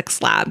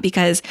forensics lab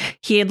because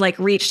he had like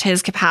reached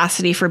his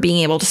capacity for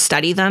being able to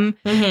study them.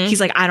 Mhm. He's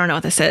like, I don't know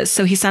what this is.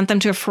 So he sent them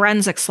to a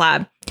forensics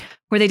lab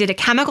where they did a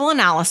chemical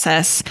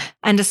analysis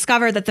and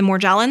discovered that the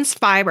Morgellons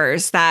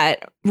fibers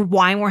that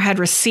Wymore had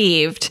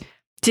received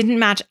didn't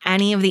match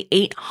any of the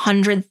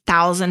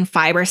 800,000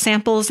 fiber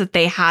samples that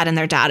they had in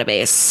their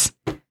database.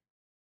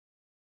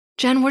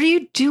 Jen, what are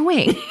you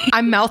doing?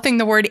 I'm mouthing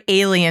the word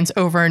aliens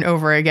over and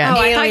over again. Oh,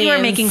 I thought you were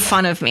Aliens. making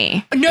fun of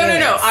me.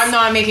 No. I'm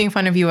not making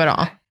fun of you at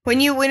all.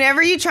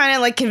 Whenever you're trying to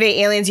like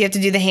convey aliens, you have to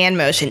do the hand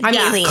motion. I'm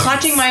aliens.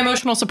 clutching my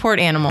emotional support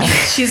animal.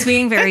 She's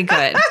being very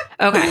good.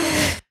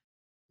 Okay.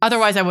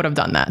 Otherwise, I would have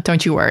done that.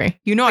 Don't you worry.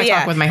 You know I Yeah.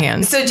 talk with my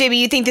hands. So, JB,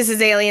 you think this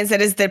is aliens that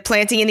is the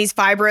planting in these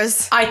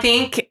fibers? I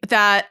think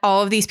that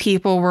all of these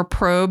people were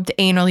probed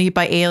anally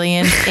by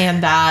aliens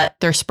and that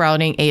they're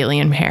sprouting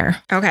alien hair.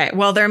 Okay.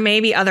 Well, there may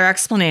be other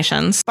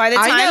explanations. By the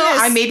time I know.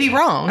 this, I may be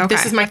wrong. Okay.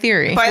 This is my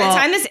theory. by well- the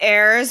time this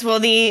airs, will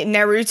the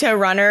Naruto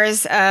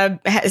runners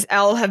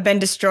have been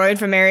destroyed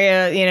from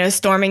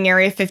storming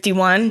Area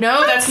 51?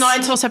 No, that's not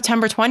until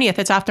September 20th.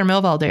 It's after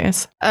Millville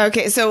Days.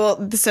 Okay, so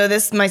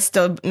this might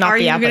still not Are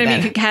be you out by going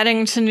then. to be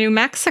heading to New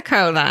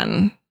Mexico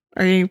then?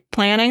 Are you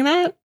planning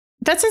that?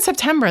 That's in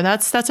September.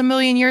 That's a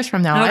million years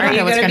from now. Okay. I Are don't you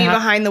know what's going to going be to happen.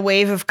 behind the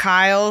wave of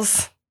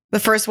Kyles? The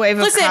first wave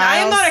of Listen, Kyles? I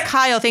am not a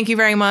Kyle. Thank you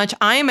very much.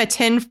 I am a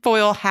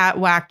tinfoil hat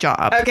whack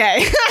job.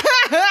 Okay.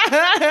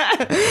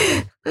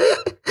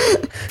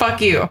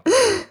 Fuck you. All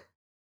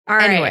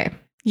right. Anyway.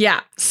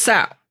 Yeah.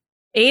 So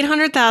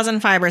 800,000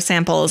 fiber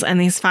samples, and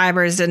these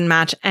fibers didn't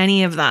match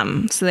any of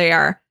them. So they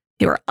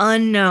were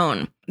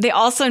unknown. They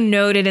also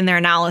noted in their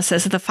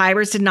analysis that the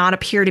fibers did not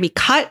appear to be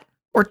cut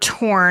or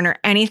torn or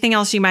anything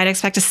else you might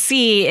expect to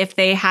see if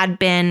they had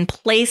been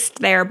placed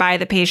there by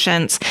the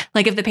patients.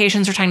 Like if the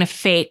patients were trying to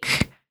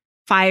fake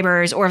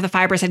fibers or if the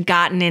fibers had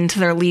gotten into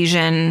their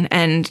lesion.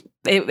 And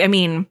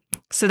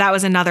so that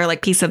was another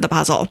like piece of the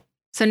puzzle.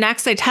 So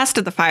next they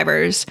tested the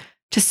fibers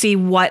to see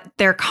what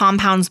their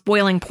compound's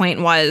boiling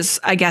point was.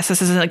 I guess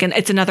this is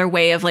it's another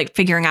way of like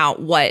figuring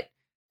out what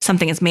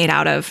something is made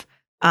out of.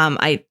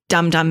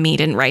 Dumb me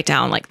didn't write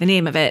down like the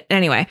name of it.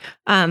 Anyway,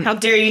 How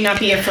dare you not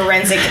be a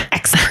forensic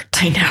expert?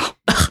 I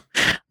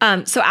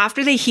know. So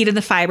after they heated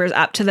the fibers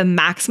up to the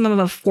maximum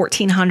of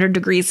 1400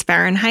 degrees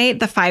Fahrenheit,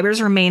 the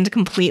fibers remained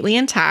completely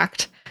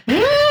intact,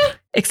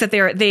 except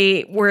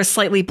they were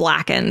slightly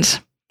blackened,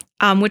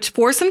 which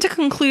forced them to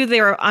conclude they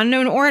were of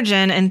unknown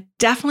origin and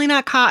definitely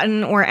not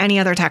cotton or any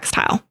other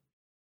textile.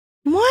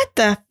 What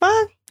the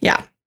fuck?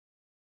 Yeah.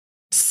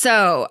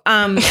 So,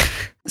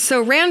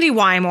 so Randy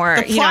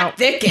Wymore, The plot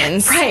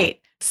thickens. right.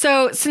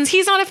 So since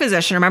he's not a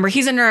physician, remember,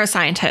 he's a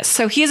neuroscientist.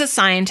 So he is a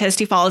scientist.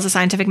 He follows a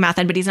scientific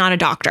method, but he's not a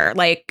doctor,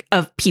 like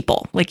of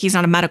people. Like he's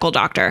not a medical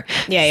doctor.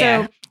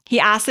 Yeah. So he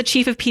asked the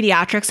chief of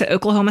pediatrics at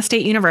Oklahoma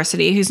State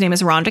University, whose name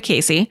is Rhonda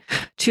Casey,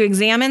 to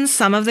examine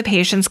some of the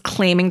patients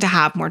claiming to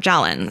have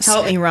Morgellons.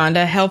 Help me,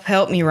 Rhonda.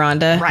 Help me,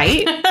 Rhonda.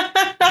 Right?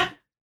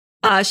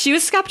 She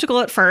was skeptical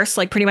at first,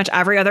 like pretty much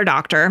every other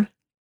doctor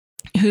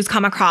who's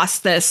come across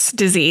this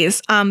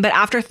disease. But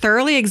after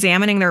thoroughly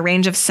examining their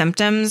range of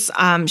symptoms,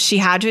 she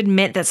had to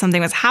admit that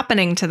something was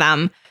happening to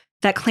them,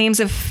 that claims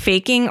of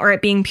faking or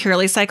it being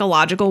purely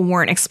psychological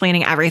weren't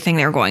explaining everything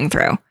they were going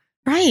through.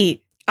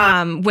 Right.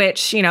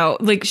 Which,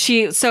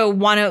 so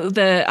one of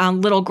the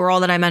little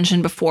girl that I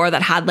mentioned before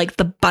that had like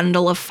the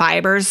bundle of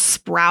fibers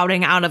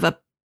sprouting out of a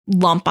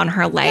lump on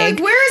her leg.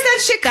 Like, where is that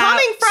shit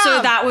coming from?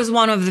 So that was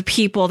one of the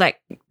people that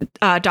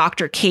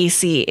Dr.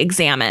 Casey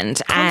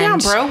examined. Calm down,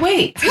 bro.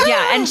 Wait.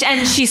 Yeah,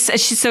 and she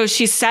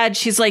said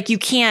she's like, you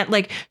can't,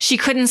 like, she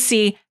couldn't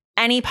see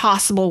any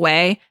possible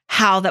way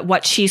how that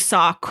what she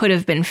saw could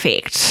have been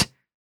faked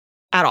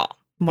at all.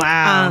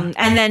 Wow.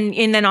 And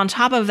then on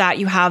top of that,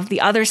 you have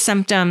the other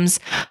symptoms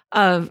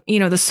of,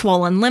 the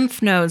swollen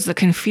lymph nodes, the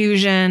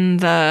confusion,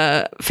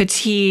 the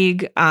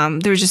fatigue.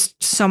 There's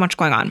just so much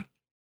going on.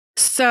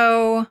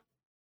 So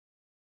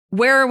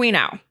where are we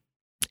now?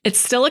 It's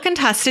still a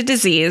contested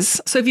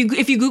disease. So if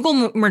you Google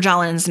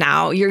Morgellons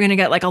now, you're going to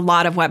get like a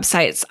lot of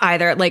websites,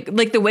 either like the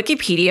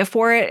Wikipedia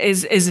for it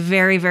is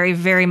very, very,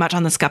 very much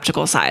on the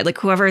skeptical side. Like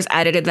whoever has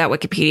edited that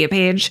Wikipedia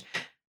page,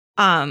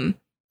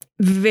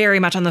 very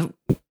much on the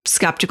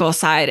skeptical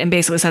side and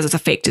basically says it's a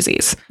fake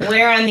disease.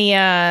 Where on the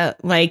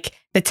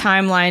the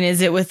timeline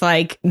is it with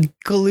like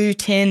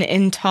gluten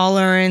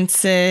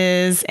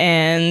intolerances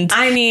and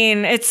I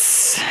mean,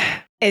 it's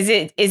Is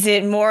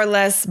it more or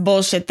less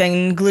bullshit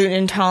than gluten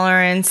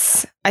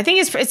intolerance? I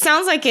think it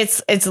sounds like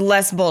it's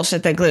less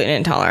bullshit than gluten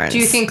intolerance. Do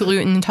you think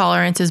gluten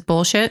intolerance is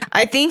bullshit?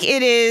 I think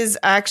it is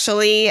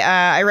actually.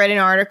 I read an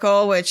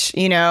article, which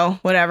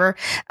whatever.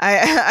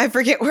 I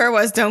forget where it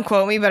was. Don't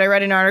quote me, but I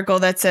read an article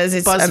that says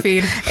it's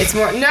BuzzFeed. It's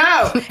more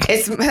no.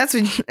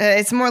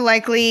 It's more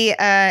likely.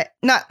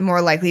 Not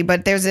more likely,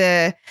 but there's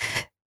a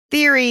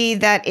theory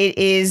that it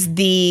is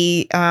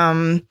the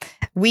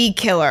weed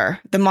killer,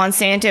 the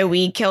Monsanto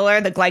weed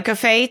killer, the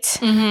glyphosate,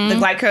 the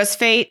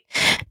glyphosate,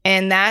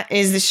 and that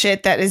is the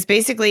shit that is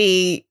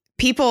basically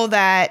people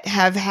that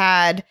have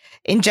had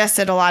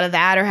ingested a lot of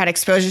that or had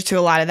exposure to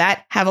a lot of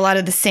that have a lot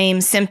of the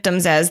same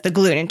symptoms as the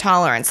gluten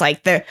intolerance,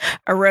 like the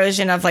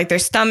erosion of like their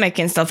stomach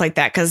and stuff like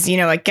that. Because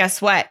like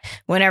guess what?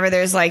 Whenever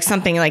there's like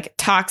something like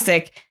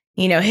toxic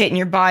hitting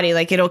your body,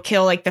 like it'll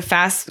kill like the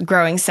fast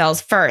growing cells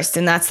first.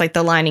 And that's like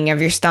the lining of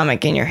your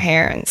stomach and your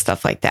hair and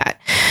stuff like that.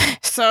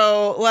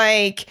 So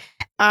like,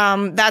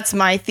 that's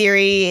my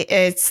theory.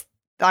 It's,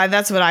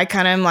 that's what I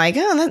kind of am like,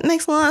 oh, that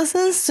makes a lot of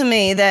sense to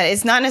me, that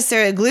it's not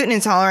necessarily gluten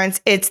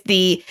intolerance. It's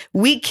the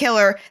wheat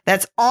killer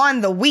that's on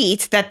the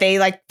wheat that they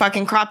like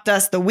fucking crop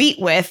dust the wheat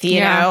with,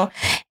 you know,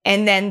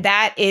 and then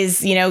that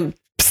is,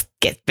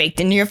 gets baked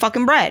into your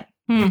fucking bread.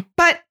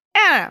 But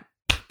I don't know.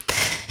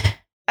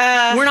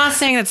 We're not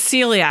saying that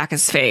celiac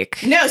is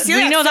fake. No, celiac.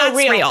 We know that's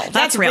real.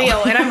 That's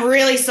real. And I'm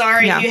really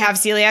sorry if you have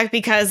celiac,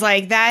 because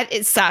like that,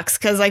 it sucks,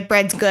 because like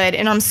bread's good.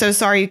 And I'm so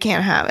sorry you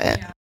can't have it.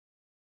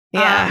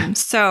 Yeah.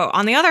 So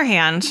on the other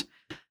hand,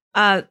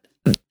 I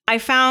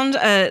found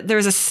there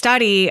was a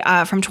study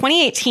from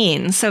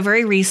 2018, so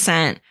very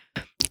recent.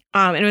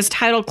 And it was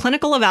titled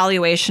Clinical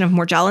Evaluation of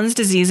Morgellons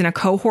Disease in a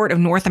Cohort of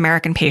North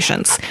American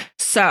Patients.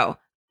 So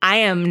I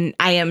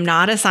am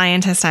not a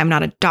scientist. I'm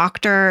not a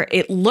doctor.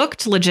 It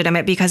looked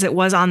legitimate because it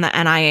was on the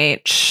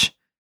NIH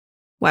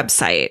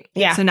website.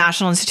 Yeah. So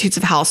National Institutes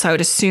of Health. So I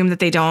would assume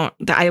that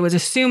I would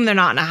assume they're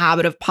not in a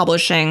habit of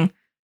publishing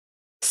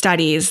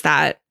studies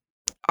that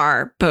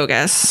are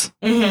bogus.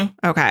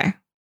 Okay.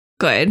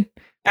 Good.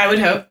 I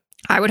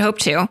would hope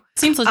too.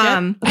 Seems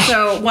legit.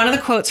 So one of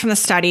the quotes from the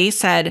study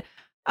said,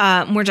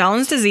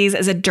 Morgellons disease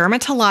is a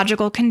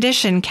dermatological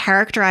condition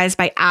characterized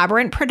by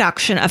aberrant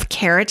production of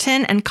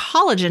keratin and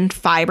collagen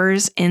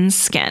fibers in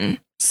skin.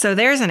 So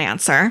there's an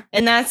answer.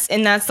 And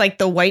that's like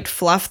the white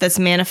fluff that's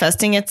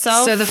manifesting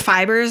itself. So the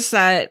fibers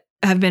that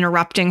have been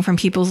erupting from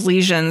people's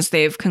lesions,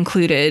 they've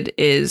concluded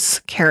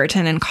is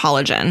keratin and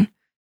collagen,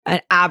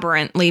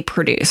 aberrantly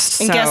produced.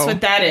 And guess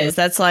what that is?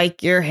 That's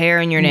like your hair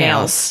and your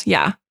nails.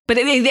 Yeah. But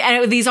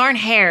these aren't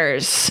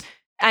hairs.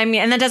 I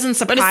mean, and that doesn't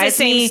surprise me. But it's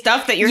the same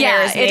stuff that your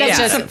hair is made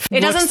of. It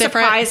doesn't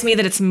surprise me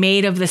that it's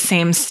made of the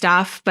same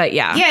stuff, but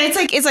yeah. Yeah,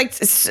 it's like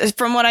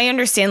from what I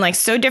understand, like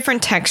so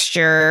different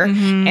texture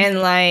and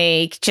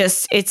like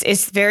just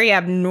it's very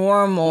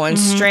abnormal and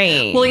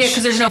strange. Well, yeah,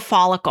 because there's no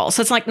follicle.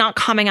 So it's like not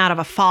coming out of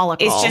a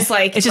follicle. It's just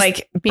like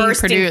being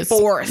bursting produced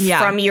forth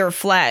from your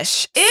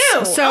flesh.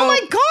 Ew. So, oh my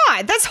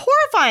God, that's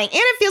horrifying. And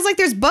it feels like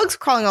there's bugs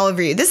crawling all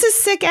over you. This is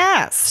sick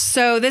ass.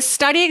 So this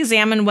study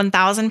examined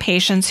 1,000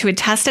 patients who had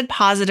tested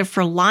positive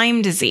for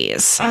Lyme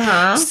disease.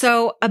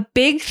 So a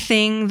big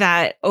thing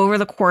that over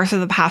the course of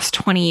the past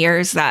 20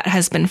 years that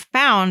has been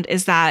found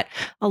is that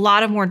a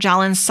lot of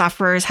Morgellons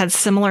sufferers had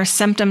similar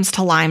symptoms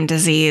to Lyme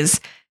disease,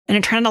 and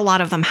it turned out a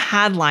lot of them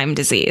had Lyme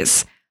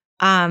disease.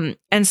 And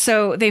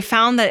so they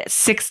found that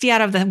 60 out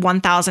of the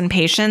 1,000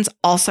 patients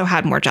also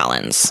had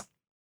Morgellons.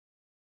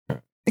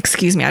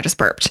 Excuse me, I just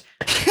burped.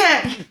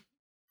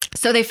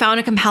 So they found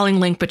a compelling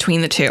link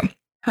between the two.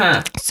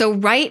 So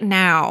right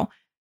now,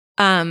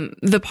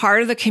 the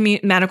part of the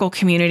medical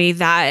community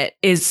that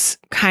is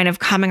kind of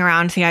coming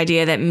around to the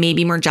idea that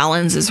maybe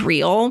Morgellons is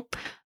real,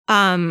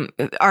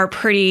 are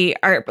pretty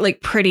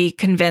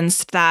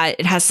convinced that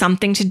it has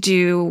something to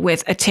do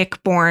with a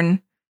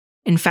tick-borne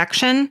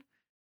infection,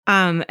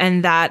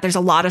 and that there's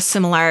a lot of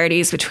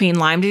similarities between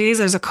Lyme disease.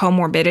 There's a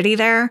comorbidity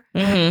there,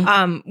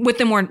 with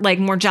the more like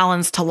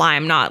Morgellons to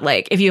Lyme, not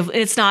like if you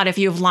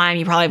have Lyme,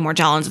 you probably have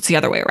Morgellons. It's the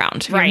other way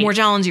around. If you have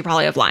Morgellons, you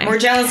probably have Lyme.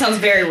 Morgellons sounds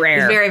very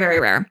rare. Very, very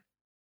rare.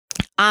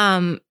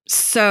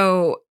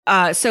 So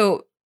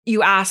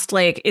you asked,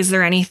 like, is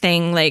there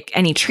anything, like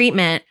any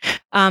treatment?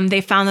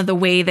 They found that the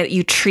way that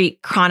you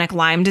treat chronic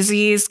Lyme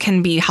disease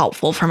can be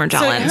helpful for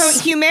Morgellons.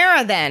 So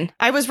Humira then.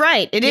 I was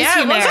right. It is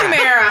Humira. It was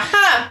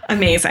Humira.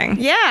 Amazing.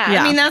 Yeah.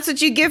 I mean, that's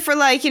what you give for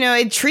like,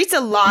 it treats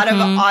a lot of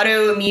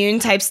autoimmune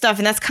type stuff.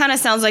 And that's kind of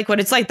sounds like what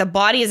it's like. The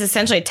body is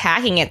essentially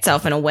attacking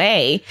itself in a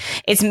way.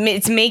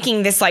 It's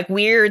making this like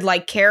weird,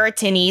 like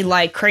keratin-y,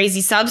 like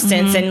crazy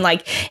substance. And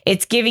like,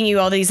 it's giving you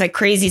all these like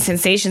crazy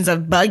sensations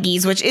of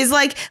buggies, which is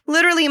like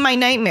literally my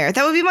nightmare.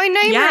 That would be my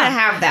nightmare to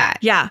have that.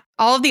 Yeah.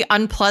 All of the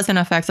unpleasant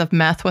effects of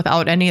meth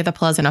without any of the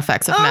pleasant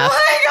effects of meth.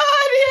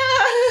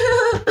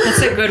 Oh my God, yeah.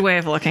 That's a good way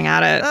of looking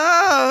at it.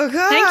 Oh,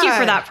 God. Thank you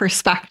for that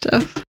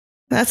perspective.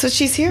 That's what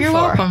she's here for. You're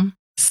welcome.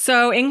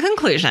 So in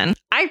conclusion,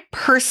 I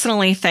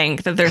personally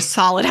think that there's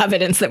solid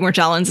evidence that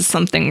Morgellons is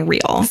something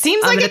real.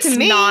 Seems like it to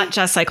me. It's not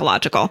just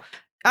psychological.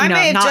 I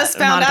may have just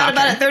found out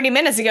about it 30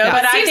 minutes ago,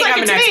 but I think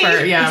I'm an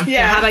expert.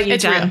 Yeah. How about you,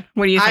 It's Jen? real.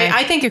 What do you think?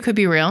 I think it could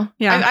be real.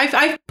 Yeah.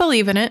 I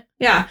believe in it.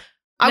 yeah.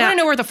 I Now- want to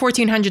know where the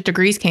 1400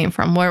 degrees came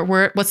from.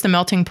 What's the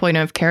melting point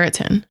of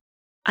keratin?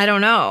 I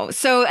don't know.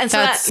 So and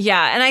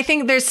I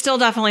think there's still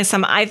definitely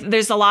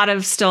there's a lot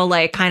of still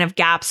like kind of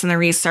gaps in the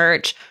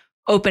research,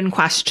 open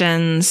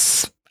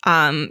questions.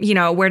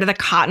 Where did the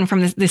cotton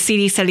from the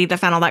CD study that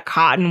found all that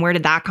cotton? Where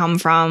did that come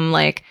from?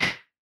 Like,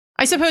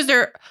 I suppose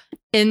there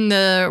in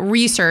the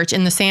research,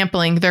 in the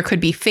sampling, there could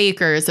be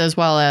fakers as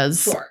well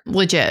as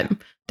legit.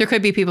 There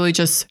could be people who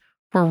just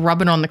were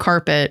rubbing on the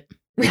carpet.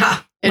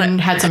 Yeah.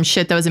 And had some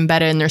shit that was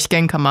embedded in their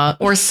skin come up.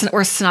 Or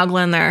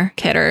snuggling their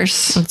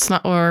kidders. It's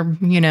not,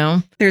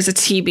 There's a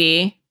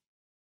TB.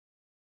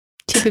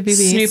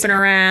 TBBs. Snooping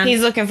around.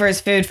 He's looking for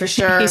his food for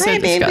sure. He's so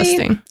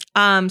disgusting.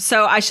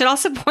 So I should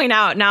also point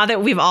out, now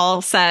that we've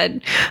all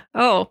said,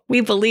 oh,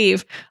 we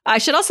believe, I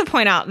should also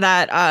point out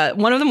that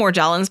one of the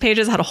Morgellons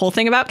pages had a whole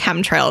thing about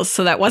chemtrails,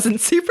 so that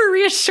wasn't super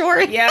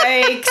reassuring.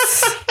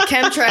 Yikes.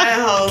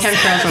 Chemtrails.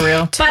 Chemtrails are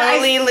real.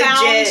 Totally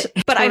legit.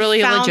 But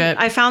Totally legit.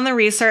 I found the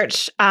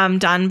research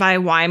done by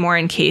Wymore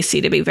and Casey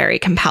to be very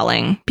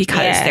compelling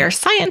because they're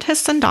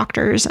scientists and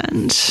doctors,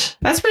 and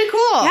that's pretty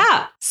cool.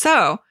 Yeah.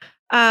 So,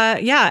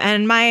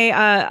 and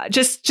my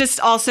just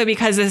also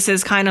because this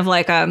is kind of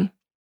like a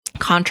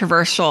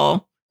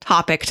controversial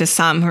topic to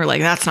some who are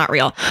like, that's not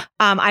real.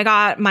 I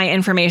got my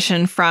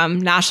information from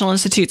National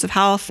Institutes of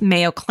Health,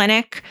 Mayo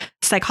Clinic,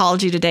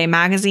 Psychology Today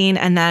magazine,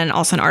 and then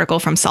also an article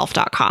from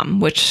self.com,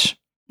 which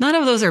none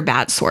of those are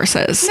bad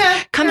sources.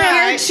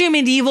 Compared to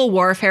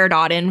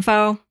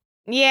medievalwarfare.info.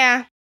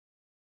 Yeah.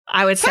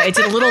 I would say I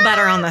did a little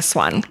better on this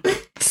one.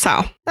 So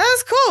that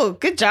was cool.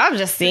 Good job,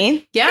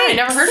 Justine. Yeah, I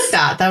never heard of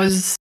that. That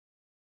was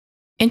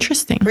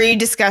interesting. Were you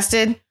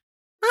disgusted?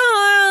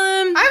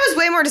 I was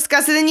way more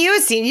disgusted than you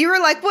had seen. You were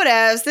like,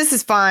 whatevs, this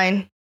is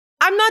fine.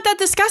 I'm not that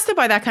disgusted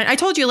by that kind. I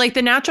told you, like,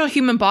 the natural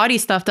human body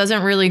stuff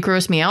doesn't really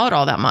gross me out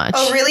all that much.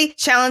 Oh, really?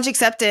 Challenge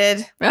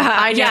accepted.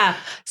 Yeah.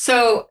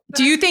 So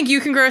do you think you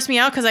can gross me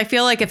out? Because I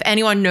feel like if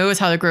anyone knows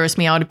how to gross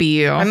me out, it'd be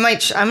you. I'm going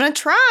to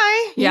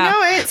try. Yeah. You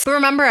know it. But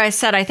remember I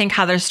said I think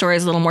Heather's story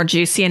is a little more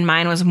juicy and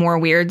mine was more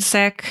weird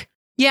sick.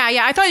 Yeah.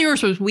 I thought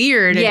yours was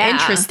weird and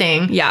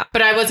interesting. Yeah.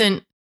 But I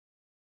wasn't.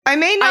 I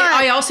may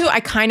not. I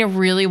kind of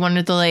really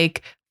wanted to,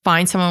 like,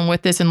 find someone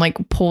with this and, like,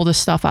 pull the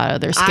stuff out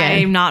of their skin.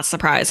 I'm not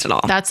surprised at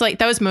all. That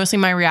was mostly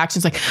my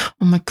reactions. Like,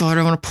 oh my God,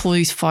 I want to pull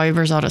these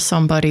fibers out of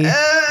somebody.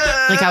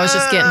 Like, I was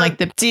just getting like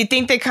Do you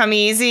think they come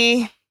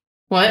easy?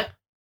 What?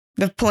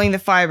 The pulling the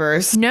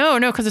fibers. No,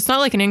 because it's not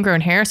like an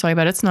ingrown hair. So I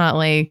bet it's not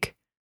like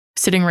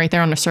sitting right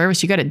there on the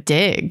surface. You got to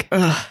dig.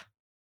 Ugh.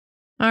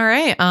 All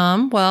right.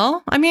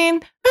 Well, I mean,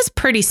 it was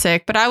pretty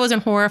sick, but I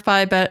wasn't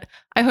horrified. But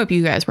I hope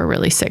you guys were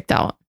really sicked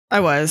out. I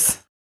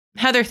was.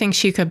 Heather thinks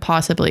she could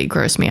possibly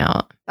gross me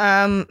out.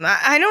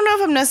 I don't know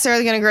if I'm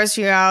necessarily going to gross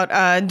you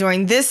out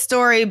during this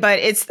story, but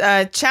it's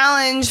a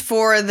challenge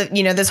for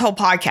this whole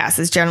podcast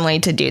is generally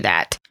to do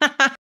that.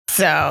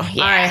 So,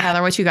 yeah. All right,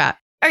 Heather, what you got?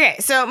 Okay,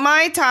 so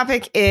my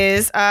topic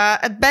is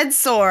bed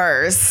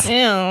sores.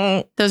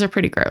 Ew. Those are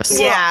pretty gross.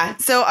 Yeah,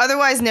 so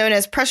otherwise known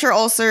as pressure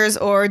ulcers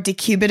or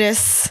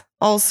decubitus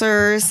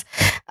ulcers.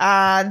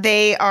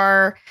 They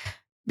are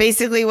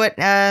basically what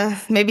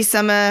maybe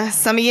some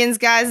of you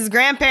guys'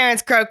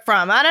 grandparents croak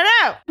from. I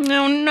don't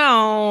know.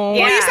 No.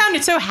 Yeah. Well, you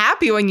sounded so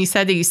happy when you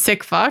said that, you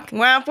sick fuck.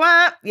 Womp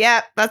womp.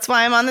 Yeah, that's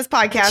why I'm on this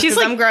podcast, because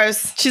I'm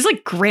gross. She's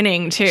like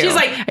grinning too. She's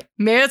like,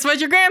 maybe that's what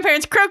your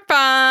grandparents croak from.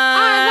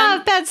 I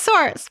love bed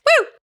sores.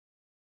 Woo!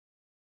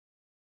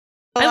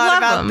 A lot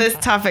about this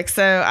topic,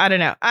 so I don't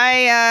know.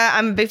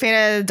 I'm a big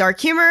fan of dark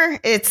humor.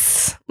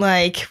 It's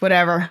like,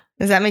 whatever.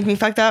 Does that make me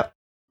fucked up?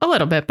 A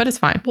little bit, but it's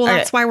fine. Well,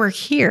 that's why we're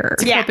here.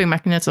 It's a coping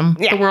mechanism.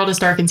 Yeah. The world is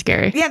dark and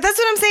scary. Yeah, that's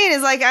what I'm saying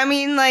is like, I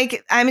mean,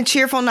 like, I'm a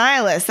cheerful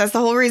nihilist. That's the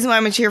whole reason why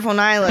I'm a cheerful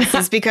nihilist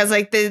is because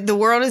like the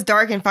world is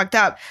dark and fucked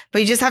up, but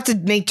you just have to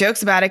make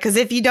jokes about it. Because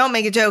if you don't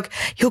make a joke,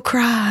 you'll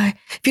cry.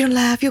 If you don't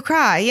laugh, you'll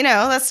cry. You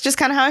know, that's just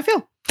kind of how I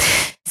feel.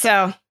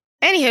 So,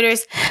 any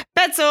hooters,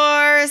 bed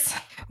sores.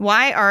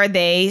 Why are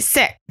they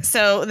sick?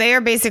 So they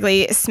are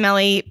basically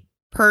smelly,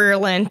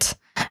 purulent,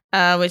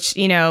 which,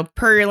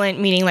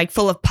 purulent meaning like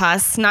full of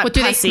pus, not What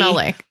do pussy. they smell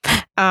like?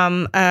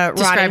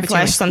 Rotting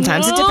flesh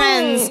sometimes. It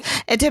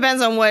depends. It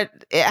depends on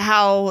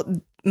how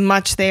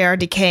much they are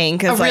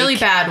decaying. A really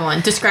bad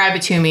one. Describe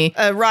it to me.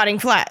 Rotting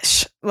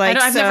flesh. Like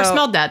I've never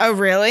smelled that. Oh,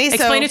 really?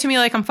 Explain it to me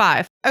like I'm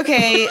 5.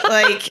 Okay,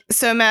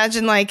 so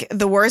imagine like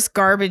the worst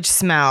garbage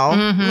smell.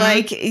 Mhm.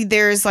 Like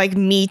there's like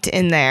meat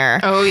in there.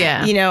 Oh,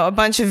 yeah. A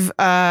bunch of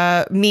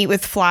meat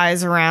with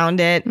flies around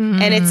it.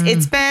 And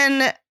it's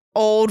been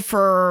old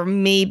for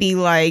maybe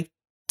like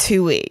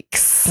 2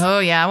 weeks. Oh,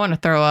 yeah. I want to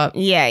throw up.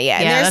 Yeah.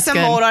 And there's that's some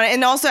good. mold on it.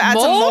 And also add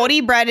some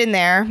moldy bread in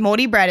there. Okay.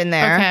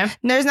 And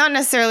there's not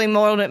necessarily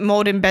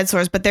mold in bed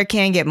sores, but there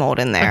can get mold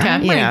in there. Okay.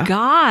 Oh my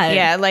God.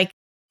 Yeah, like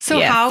So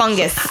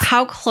fungus.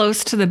 how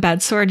close to the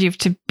bed sore do you have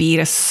to be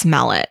to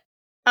smell it?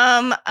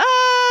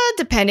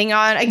 depending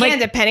on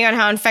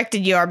how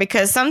infected you are,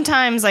 because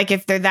sometimes like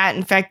if they're that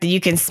infected, you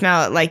can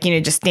smell it like,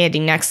 just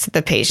standing next to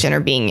the patient or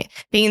being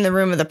in the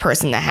room of the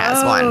person that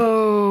has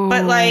one.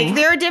 But like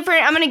there are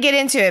different, I'm going to get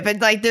into it, but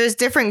like there's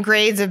different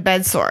grades of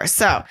bed sores.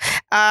 So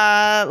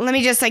let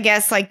me just, I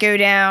guess, like go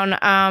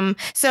down.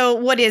 So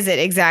what is it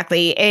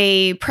exactly?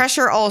 A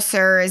pressure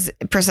ulcer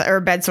or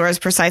bed sore is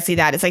precisely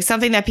that. It's like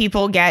something that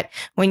people get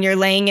when you're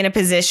laying in a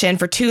position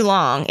for too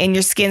long and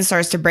your skin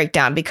starts to break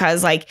down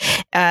because like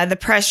the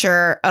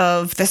pressure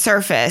of the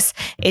surface,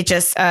 it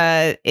just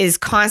is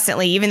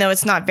constantly, even though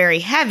it's not very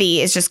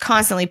heavy, it's just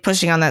constantly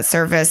pushing on that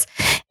surface,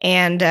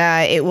 and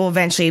it will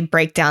eventually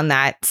break down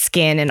that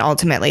skin and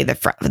ultimately the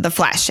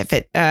flesh if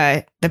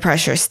the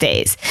pressure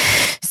stays.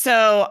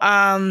 So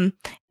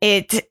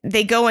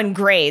they go in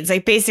grades.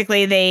 Like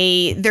basically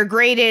they're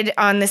graded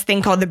on this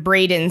thing called the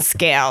Braden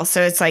scale.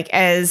 So it's like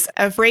as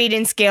a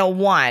Braden scale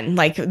 1,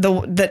 like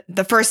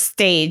the first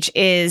stage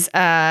is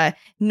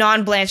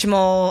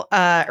non-blanchable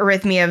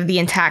erythema of the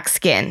intact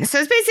skin. So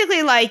it's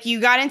basically like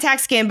you got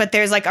intact skin, but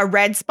there's like a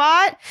red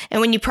spot,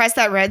 and when you press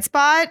that red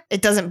spot,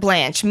 it doesn't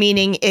blanch,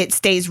 meaning it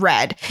stays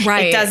red.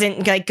 Right. It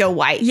doesn't like go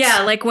white.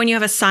 Yeah, like when you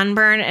have a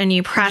sunburn and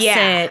you press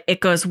it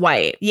goes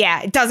white.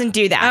 Yeah, it doesn't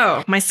do that.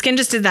 Oh, my skin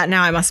just did that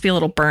now. I must be a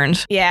little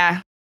burned.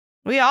 Yeah,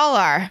 we all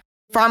are.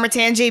 Farmer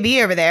Tan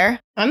JB over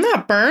there. I'm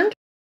not burned.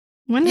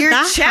 When did Your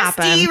that chesty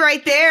happen?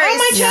 right there. Oh,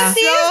 my is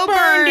chesty so is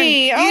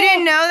burny. You Oh.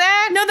 didn't know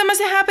that? No, that must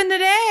have happened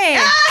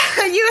today.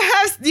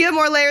 You have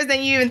more layers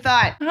than you even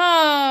thought.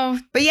 Oh,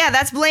 But yeah,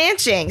 that's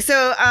blanching.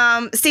 So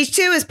stage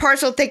 2 is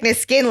partial thickness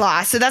skin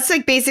loss. So that's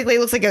like basically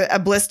looks like a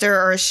blister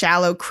or a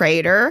shallow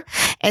crater.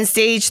 And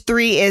stage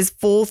 3 is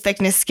full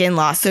thickness skin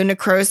loss. So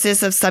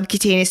necrosis of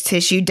subcutaneous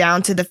tissue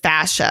down to the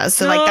fascia.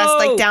 So like that's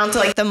like down to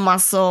like the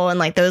muscle and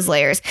like those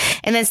layers.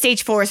 And then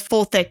stage 4 is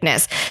full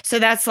thickness. So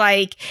that's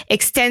like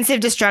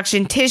extensive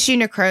destruction, tissue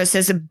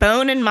necrosis,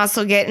 bone and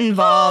muscle get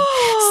involved,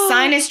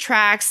 sinus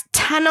tracts,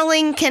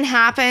 tunneling can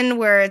happen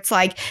where it's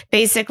like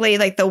basically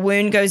like the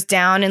wound goes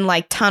down and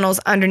like tunnels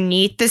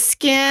underneath the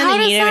skin,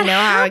 and you don't know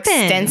how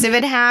extensive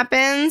it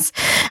happens,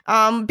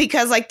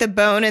 because like the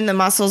bone and the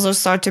muscles will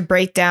start to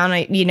break down,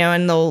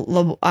 and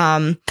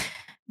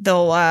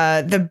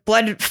the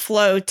blood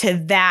flow to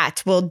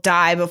that will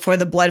die before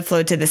the blood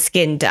flow to the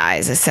skin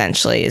dies,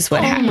 essentially, is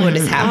what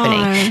is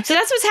happening. So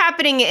that's what's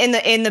happening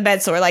in the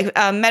bed sore. Like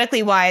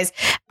medically wise,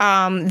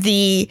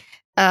 the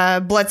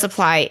blood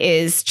supply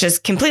is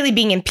just completely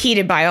being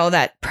impeded by all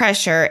that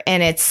pressure,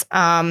 and it's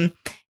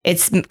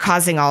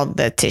causing all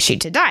the tissue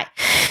to die.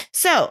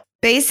 So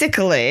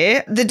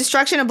basically, the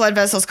destruction of blood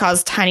vessels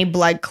cause tiny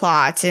blood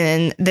clots,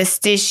 and this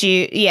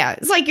tissue,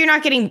 it's like you're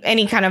not getting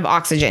any kind of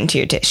oxygen to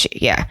your tissue.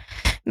 Yeah.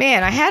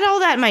 Man, I had all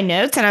that in my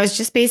notes, and I was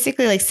just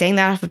basically like saying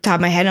that off the top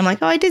of my head. I'm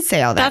like, oh, I did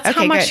say all that. That's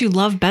how much you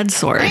love bed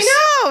sores. I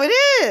know, it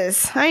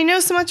is. I know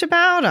so much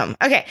about them.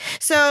 Okay,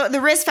 so the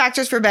risk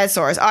factors for bed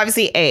sores,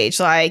 obviously age.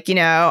 Like,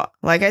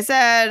 like I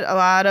said, a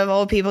lot of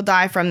old people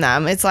die from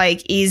them. It's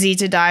like easy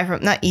to die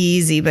from, not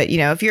easy, but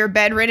if you're a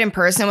bedridden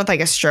person with like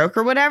a stroke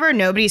or whatever,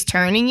 nobody's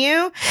turning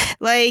you,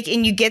 like,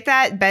 and you get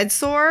that bed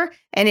sore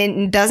and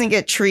it doesn't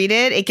get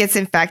treated, it gets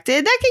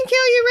infected, that can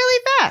kill you really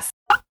fast.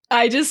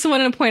 I just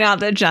wanted to point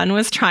out that Jen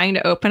was trying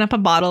to open up a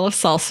bottle of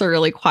salsa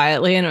really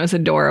quietly, and it was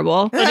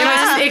adorable.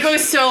 it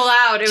goes so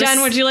loud.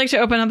 Jen, would you like to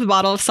open up a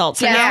bottle of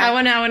seltzer? Yeah, I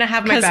want to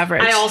have my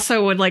beverage. I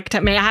also would like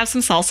to. May I have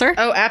some seltzer?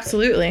 Oh,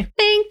 absolutely.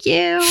 Thank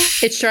you.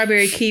 It's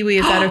strawberry kiwi.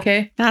 Is that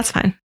okay? That's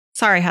fine.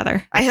 Sorry,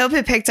 Heather. I hope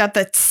it picked up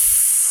the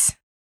tss.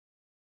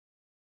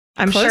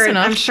 I'm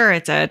sure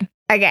it did.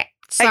 Okay.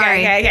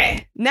 Sorry.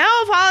 Okay. No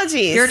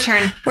apologies. Your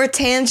turn. We're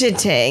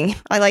tangenting.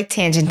 I like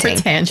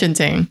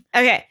tangenting.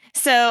 Okay.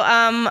 So,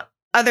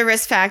 other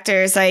risk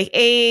factors like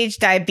age,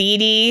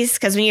 diabetes,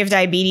 because when you have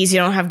diabetes, you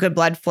don't have good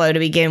blood flow to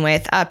begin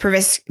with.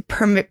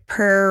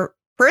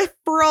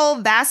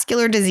 Peripheral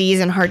vascular disease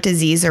and heart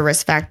disease are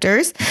risk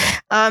factors.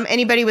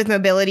 Anybody with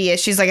mobility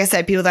issues, like I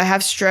said, people that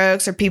have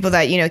strokes or people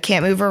that,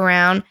 can't move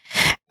around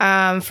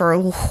for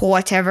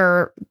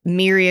whatever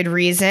myriad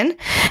reason.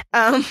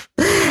 JB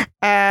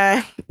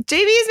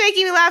is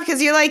making me laugh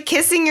because you're like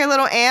kissing your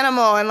little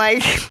animal and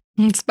like...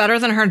 It's better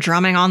than her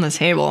drumming on the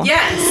table.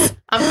 Yes.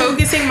 I'm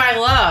focusing my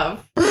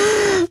love.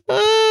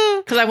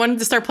 Because I wanted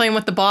to start playing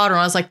with the bottle.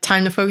 I was like,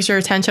 time to focus your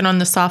attention on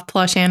the soft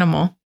plush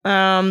animal.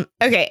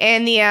 Okay,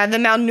 and the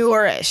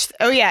malnourished.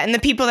 Oh yeah, and the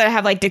people that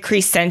have like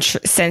decreased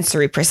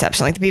sensory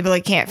perception, like the people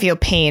that can't feel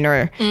pain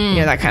or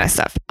that kind of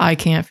stuff. I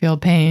can't feel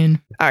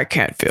pain. I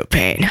can't feel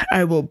pain.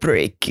 I will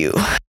break you.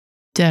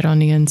 Dead on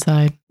the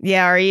inside.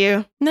 Yeah, are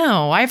you?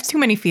 No, I have too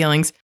many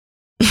feelings.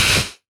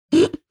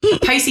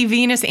 Pisces,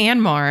 Venus,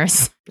 and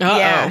Mars. Uh-oh.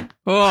 Yeah.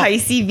 Oh.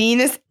 Pisces,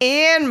 Venus,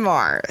 and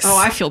Mars. Oh,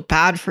 I feel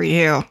bad for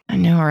you. I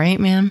know, right,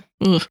 man?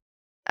 Ugh.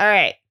 All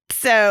right.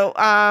 So,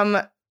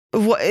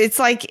 it's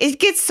like it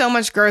gets so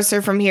much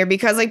grosser from here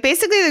because like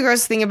basically the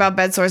gross thing about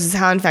bed sores is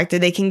how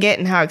infected they can get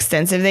and how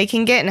extensive they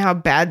can get and how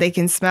bad they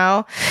can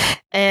smell.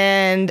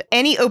 and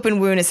any open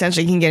wound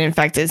essentially can get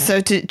infected.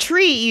 So to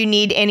treat, you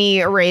need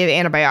any array of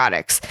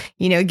antibiotics,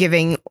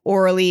 giving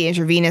orally,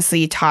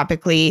 intravenously,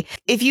 topically.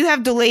 If you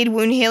have delayed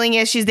wound healing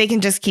issues, they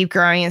can just keep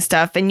growing and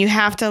stuff. And you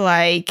have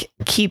to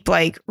keep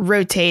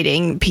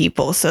rotating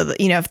people. So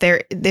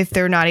that, if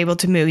they're not able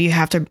to move, you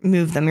have to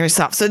move them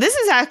yourself. So this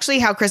is actually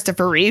how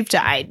Christopher Reeve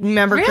died.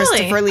 Remember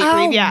Christopher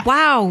Reeve? Yeah.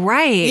 Wow.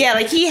 Right. Yeah.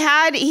 He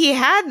had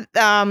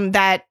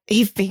that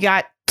he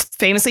got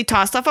famously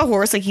tossed off a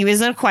horse, he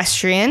was an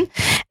equestrian,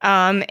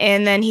 and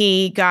then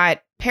he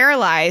got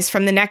paralyzed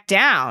from the neck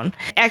down.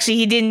 Actually,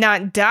 he did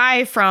not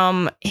die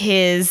from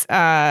his he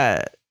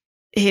died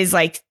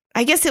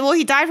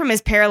from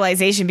his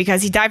paralyzation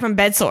because he died from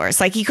bed sores.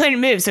 He couldn't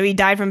move, so he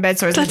died from bed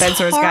sores. That's and bed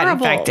sores horrible. got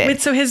infected.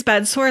 Wait, so his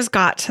bed sores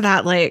got to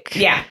that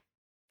yeah.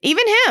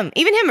 Even him,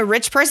 a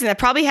rich person that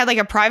probably had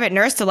a private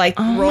nurse to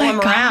roll him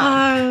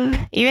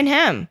around. Even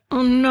him.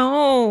 Oh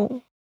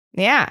no.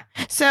 Yeah.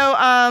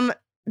 So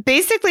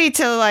basically,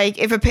 to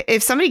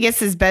if somebody gets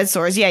his bed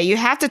sores, you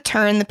have to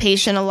turn the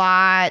patient a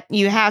lot.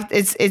 You have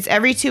it's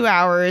every 2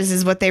 hours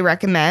is what they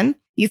recommend.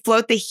 You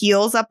float the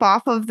heels up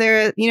off of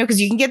their,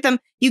 because you get them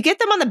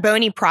on the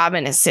bony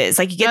prominences,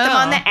 you get them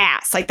on the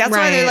ass, that's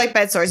why they're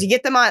bed sores. You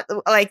get them on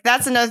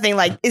that's another thing.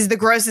 Is the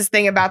grossest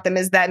thing about them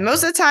is that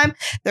most of the time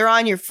they're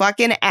on your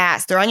fucking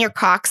ass, they're on your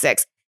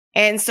coccyx,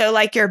 and so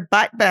your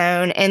butt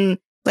bone, and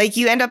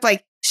you end up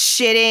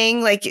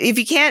shitting. If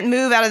you can't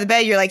move out of the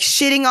bed, you're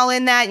shitting all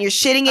in that, and you're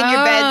shitting in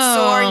your bed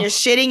sore, and you're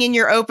shitting in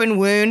your open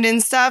wound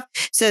and stuff.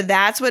 So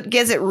that's what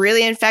gets it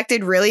really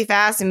infected really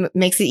fast and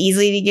makes it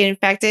easy to get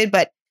infected.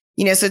 But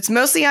so it's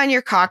mostly on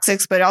your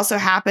coccyx, but it also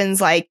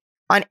happens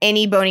on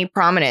any bony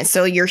prominence.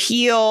 So your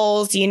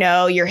heels,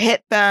 your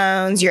hip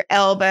bones, your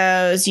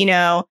elbows,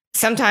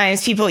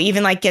 sometimes people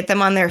even get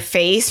them on their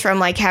face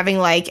from having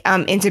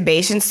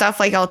intubation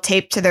stuff, all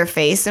taped to their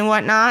face and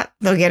whatnot.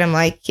 They'll get them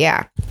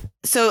yeah.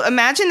 So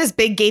imagine this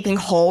big gaping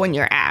hole in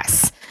your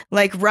ass,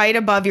 right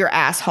above your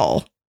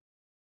asshole,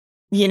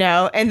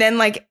 and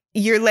then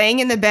you're laying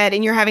in the bed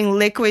and you're having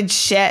liquid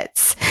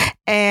shits,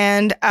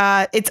 and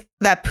it's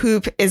that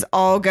poop is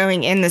all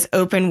going in this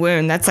open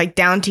wound that's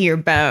down to your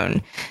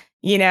bone,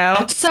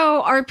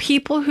 So are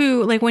people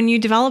who when you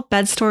develop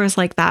bed sores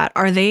like that,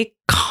 are they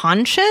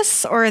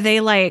conscious, or are they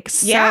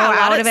so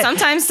out of it?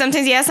 Sometimes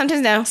yes,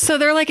 sometimes no. So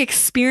they're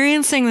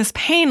experiencing this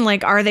pain.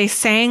 Are they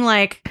saying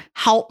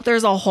help,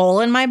 there's a hole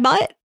in my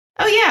butt?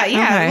 Oh yeah.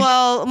 Okay.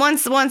 Well,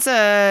 once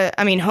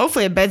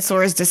hopefully a bed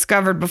sore is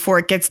discovered before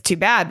it gets too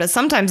bad. But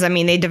sometimes,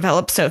 they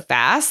develop so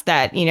fast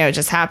that, it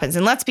just happens.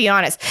 And let's be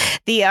honest,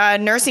 the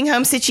nursing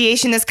home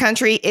situation in this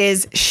country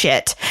is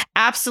shit.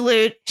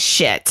 Absolute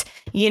shit.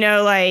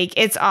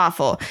 It's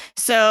awful.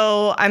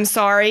 So I'm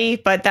sorry,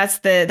 but that's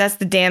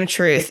the damn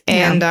truth.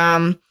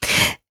 And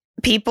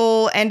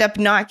people end up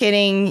not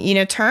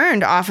getting,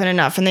 turned often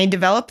enough, and they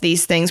develop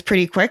these things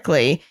pretty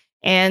quickly.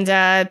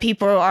 And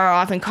people are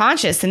often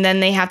conscious, and then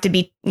they have to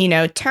be,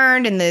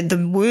 turned, and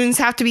the wounds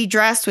have to be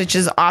dressed, which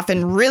is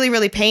often really,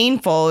 really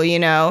painful,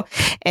 and,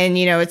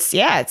 it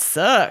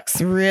sucks.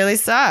 It really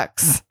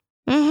sucks.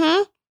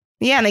 Mm-hmm.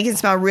 Yeah, and they can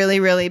smell really,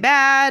 really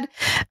bad.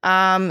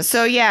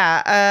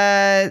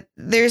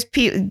 There's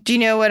people. Do you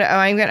know what?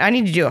 I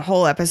need to do a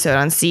whole episode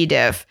on C.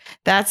 diff.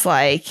 That's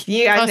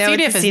you guys know C.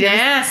 diff is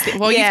nasty.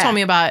 Well, you've told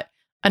me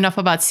enough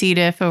about C.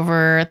 diff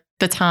over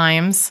the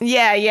times.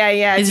 Yeah.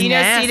 Do you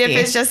know C. diff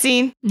is,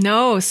 Justine?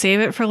 No, save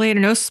it for later.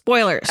 No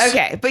spoilers.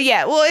 Okay, but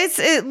it's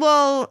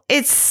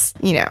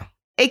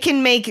it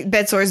can make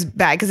bed sores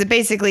bad because it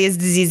basically is a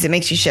disease that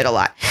makes you shit a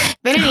lot.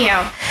 But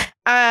anyhow,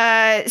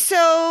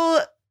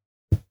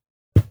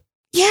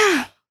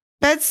 yeah,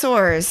 bed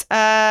sores.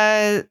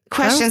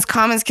 Questions,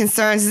 comments,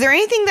 concerns. Is there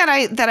anything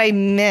that I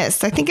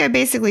missed? I think I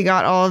basically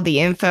got all of the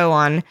info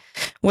on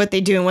what they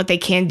do and what they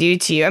can do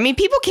to you.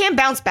 People can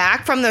bounce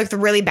back from the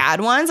really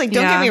bad ones. Don't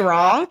get me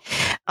wrong.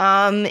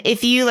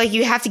 If you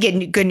you have to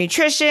get good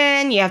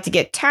nutrition, you have to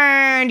get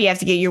turned, you have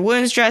to get your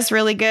wounds dressed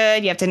really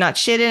good, you have to not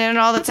shit in it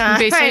all the time.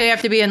 Basically, you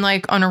have to be in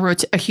on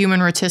a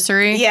human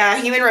rotisserie.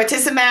 Yeah, human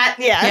rotisserie.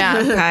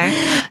 Yeah.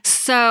 Okay.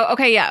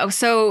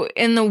 So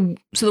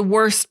the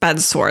worst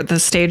bed sore, the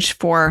stage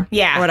 4, or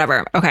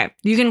whatever. Okay,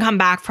 you can come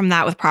back from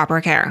that with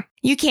proper care.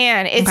 You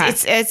can.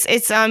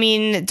 It's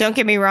don't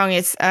get me wrong.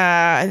 It's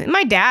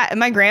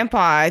my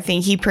grandpa, I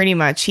think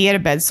he had a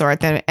bed sore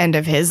at the end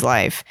of his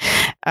life.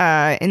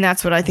 And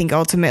that's what I think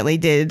ultimately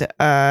did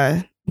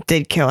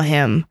kill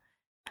him.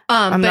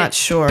 I'm not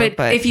sure.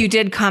 But if you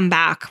did come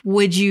back,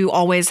 would you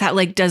always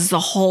have does the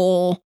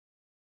whole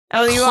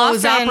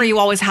close up, or you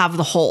always have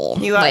the hole?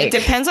 It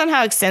depends on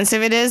how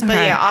extensive it is,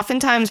 but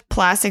oftentimes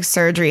plastic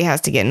surgery has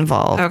to get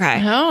involved.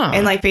 Okay. Oh.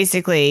 And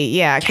basically,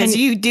 because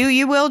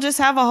you will just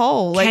have a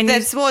hole.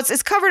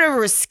 It's covered over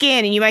with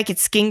skin, and you might get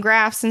skin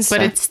grafts and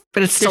stuff.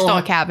 But it's still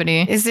a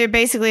cavity. Is there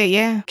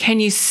basically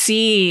Can you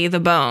see the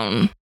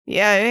bone?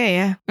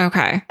 Yeah.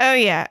 Okay. Oh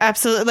yeah,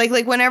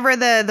 absolutely. Whenever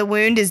the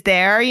wound is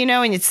there,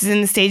 and it's in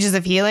the stages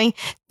of healing,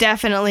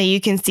 definitely you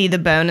can see the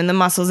bone and the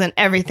muscles and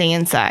everything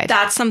inside.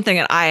 That's something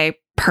that I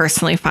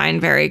personally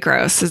find very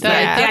gross. Is the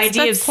idea of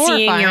that's seeing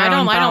horrifying. your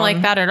own I don't like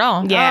bone. that at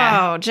all.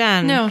 Yeah. Oh,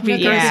 Jen. No, we that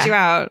grossed grossed you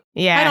out.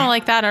 Yeah. I don't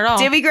like that at all.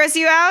 Did we gross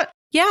you out?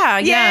 Yeah.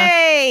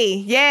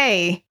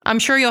 Yay. I'm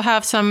sure you'll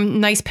have some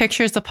nice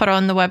pictures to put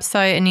on the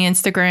website and the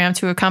Instagram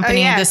to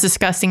accompany this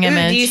disgusting Ooh,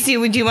 image.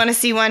 would you want to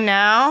see one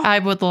now? I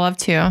would love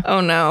to.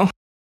 Oh, no.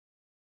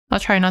 I'll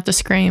try not to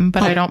scream,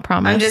 but I don't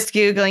promise. I'm just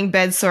Googling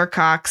bed sore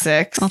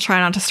coccyx. I'll try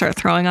not to start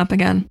throwing up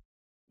again.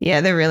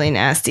 Yeah, they're really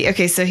nasty.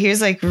 Okay, so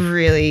here's like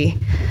really,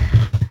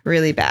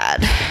 really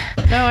bad.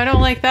 No, I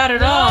don't like that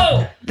at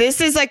all.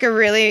 This is like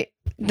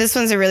this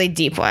one's a really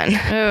deep one.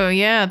 Oh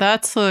yeah,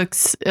 it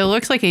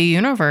looks like a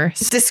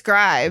universe.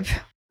 Describe.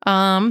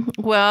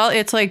 Well,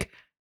 it's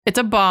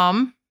a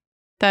bomb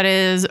that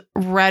is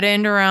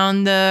reddened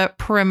around the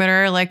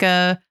perimeter like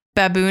a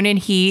baboon in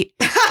heat.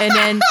 And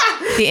then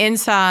the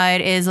inside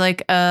is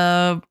like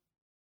a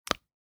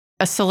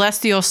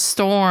celestial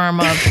storm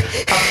of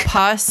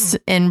pus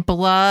and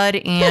blood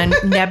and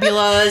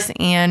nebulas.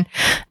 And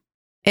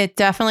it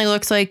definitely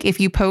looks like if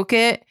you poke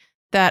it,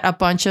 that a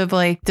bunch of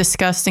like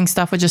disgusting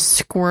stuff would just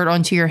squirt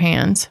onto your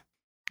hands.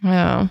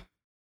 Oh.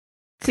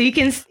 So you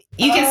can see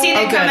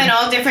them come in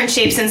all different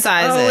shapes and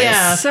sizes. Oh,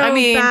 yeah. So I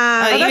mean,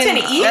 bad. that's an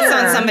ear. That's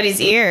on somebody's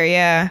ear,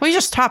 yeah. Well, you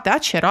just top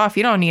that shit off.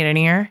 You don't need an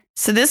ear.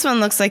 So this one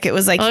looks like it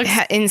was like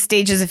in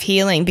stages of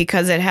healing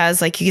because it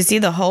has like, you can see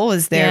the hole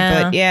is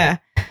there, but yeah.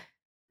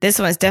 This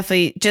one's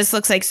definitely just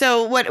looks like,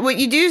 so what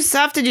you do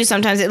have to do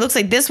sometimes, it looks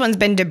like this one's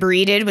been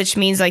debrided, which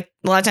means like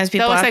a lot of times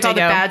people looks have like to all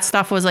go. the bad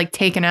stuff was like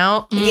taken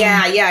out.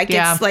 Yeah, it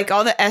gets like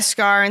all the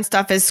eschar and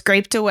stuff is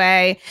scraped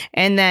away.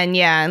 And then,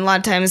 and a lot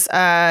of times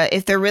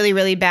if they're really,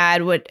 really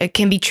bad, it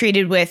can be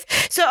treated with.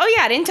 So,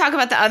 I didn't talk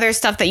about the other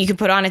stuff that you can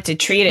put on it to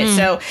treat it.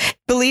 So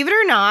believe it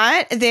or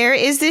not,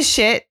 there's this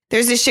shit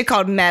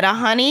called Meta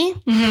Honey.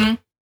 Mm-hmm.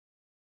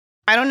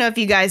 I don't know if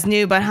you guys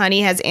knew, but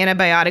honey has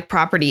antibiotic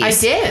properties. I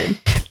did.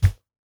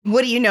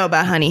 What do you know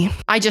about honey?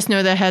 I just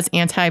know that it has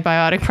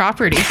antibiotic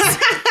properties.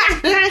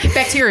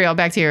 Bacterial.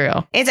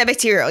 Antibacterial,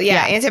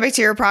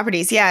 antibacterial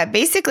properties. Yeah,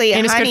 basically,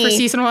 and honey, it's good for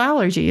seasonal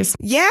allergies.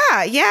 Yeah.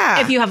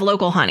 If you have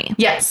local honey.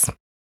 Yes.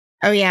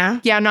 Oh, yeah?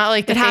 Yeah, not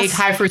like the fake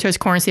high fructose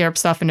corn syrup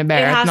stuff in a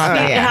bear. It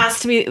has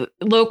to be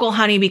local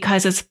honey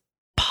because it's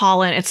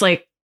pollen. It's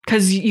like,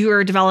 because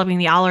you're developing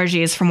the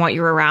allergies from what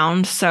you're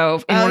around.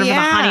 So in order for the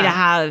honey to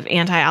have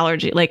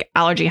anti-allergy, like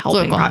allergy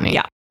helping honey.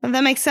 Yeah. Well,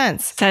 that makes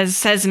sense.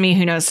 Says me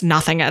who knows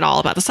nothing at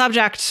all about the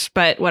subject,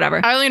 but whatever.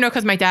 I only know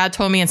because my dad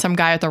told me and some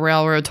guy at the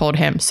railroad told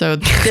him. So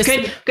this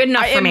good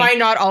enough for me. It might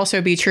not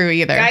also be true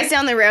either. Guys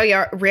down the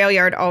rail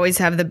yard always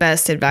have the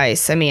best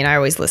advice. I mean, I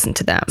always listen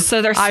to them.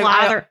 So they're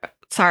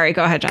Sorry,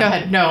 go ahead, Jen. Go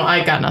ahead. No,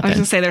 I got nothing. I was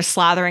going to say they're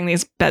slathering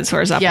these bed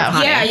sores up with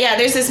honey. Yeah.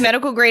 There's this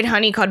medical grade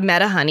honey called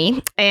Meta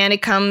Honey, and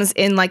it comes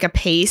in like a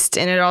paste,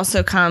 and it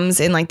also comes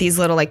in like these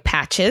little like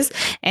patches,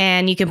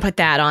 and you can put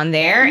that on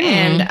there,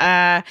 and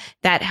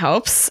that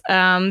helps.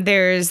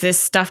 There's this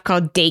stuff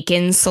called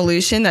Dakin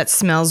solution that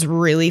smells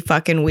really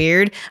fucking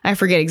weird. I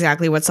forget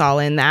exactly what's all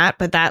in that,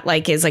 but that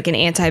like is like an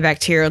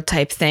antibacterial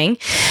type thing.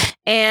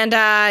 And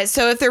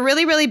so if they're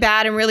really, really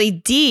bad and really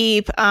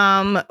deep,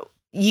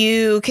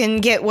 you can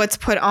get what's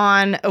put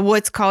on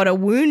what's called a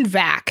wound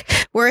vac,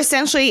 where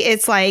essentially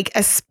it's like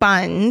a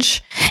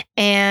sponge,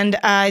 and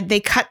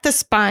they cut the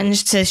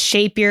sponge to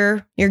shape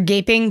your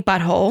gaping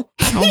butthole.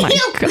 Oh my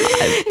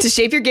God. To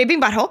shape your gaping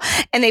butthole.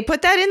 And they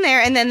put that in there,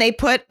 and then they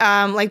put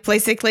like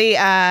basically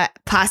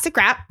plastic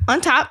wrap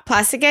on top,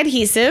 plastic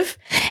adhesive,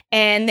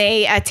 and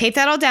they tape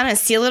that all down and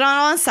seal it on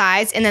all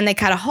sides, and then they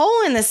cut a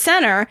hole in the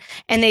center,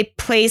 and they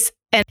place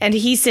an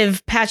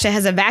adhesive patch that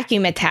has a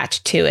vacuum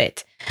attached to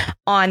it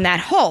on that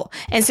hole.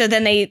 And so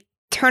then they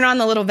turn on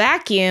the little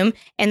vacuum,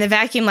 and the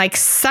vacuum like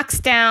sucks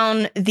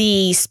down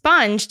the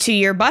sponge to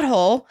your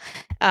butthole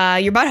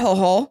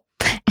hole,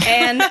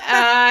 and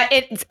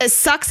it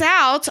sucks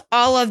out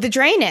all of the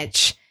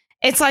drainage.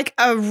 It's like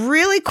a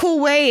really cool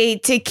way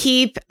to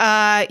keep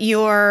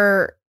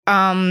your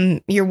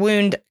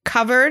wound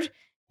covered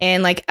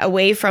and like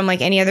away from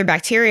like any other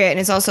bacteria. And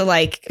it's also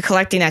like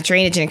collecting that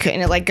drainage, and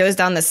it like goes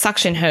down the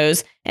suction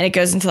hose, and it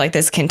goes into like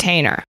this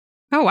container.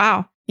 Oh,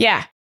 wow.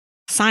 Yeah.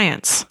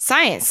 Science.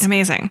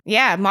 Amazing.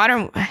 Yeah.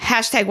 Modern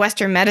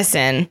 #Western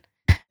medicine.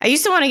 I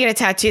used to want to get a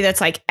tattoo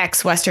that's like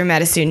Western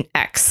medicine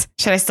X.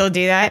 Should I still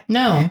do that?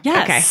 No.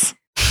 Yes.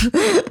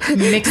 Okay.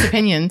 Mixed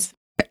opinions.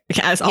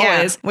 As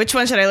always. Which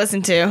one should I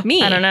listen to?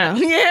 Me. I don't know.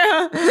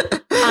 Yeah.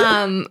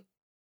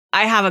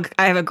 I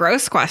have a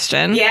gross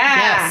question. Yeah.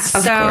 Yes.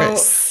 Of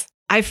course.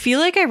 I feel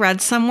like I read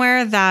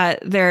somewhere that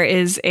there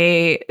is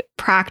a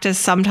practice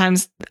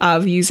sometimes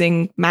of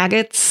using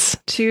maggots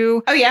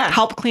to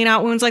help clean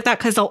out wounds like that,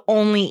 because they'll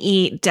only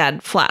eat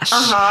dead flesh.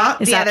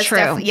 Is that true?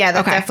 That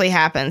definitely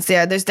happens.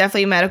 Yeah, there's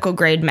definitely medical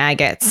grade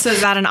maggots. So is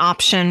that an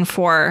option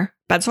for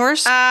bed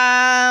sores?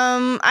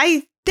 I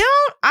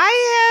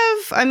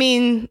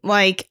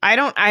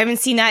haven't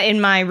seen that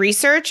in my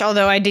research,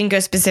 although I didn't go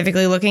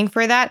specifically looking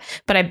for that,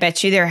 but I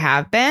bet you there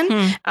have been.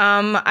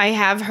 I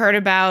have heard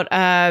about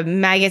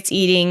maggots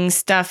eating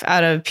stuff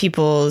out of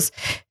people's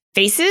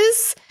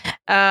faces.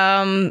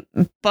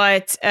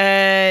 But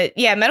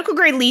medical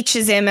grade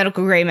leeches and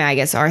medical grade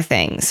maggots are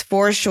things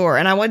for sure.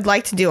 And I would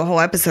like to do a whole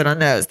episode on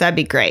those. That'd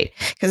be great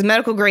because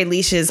medical grade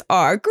leeches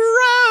are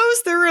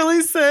gross. They're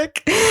really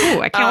sick.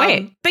 Ooh, I can't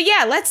wait. But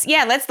let's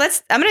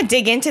I'm going to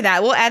dig into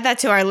that. We'll add that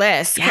to our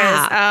list.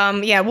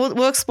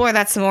 We'll explore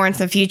that some more in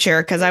the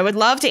future because I would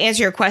love to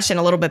answer your question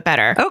a little bit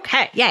better.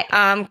 Okay. Yay.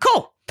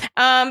 Cool.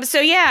 That's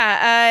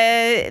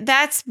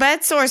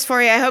bed sores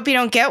for you. I hope you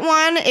don't get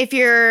one. If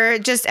you're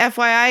just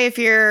FYI, if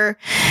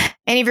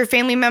any of your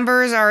family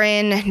members are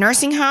in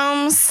nursing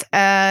homes,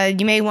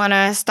 you may want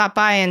to stop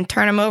by and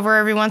turn them over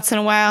every once in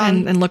a while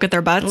and look at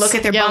their butts. Look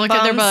at their look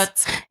at their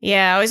butts.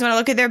 Yeah, I always want to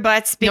look at their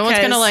butts because no one's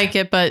gonna like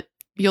it, but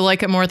you'll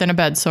like it more than a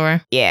bed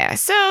sore. Yeah.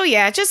 So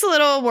just a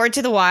little word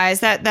to the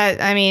wise. That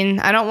I mean,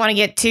 I don't want to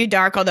get too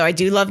dark, although I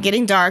do love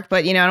getting dark.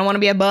 But I don't want to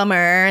be a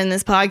bummer in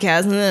this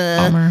podcast.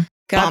 Bummer.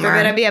 God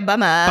forbid I be a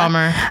bummer.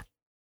 Bummer.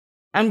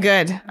 I'm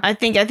good. I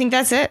think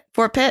that's it.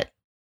 Fort Pitt.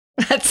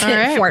 That's all it.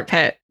 right. Fort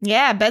Pitt.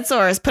 Yeah, bed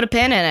sores. Put a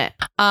pin in it.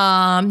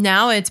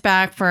 Now it's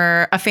back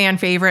for a fan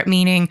favorite,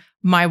 meaning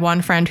my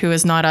one friend who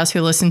is not us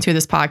who listened to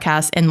this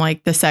podcast in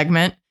like the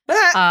segment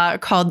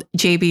called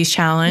JB's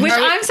Challenge. Which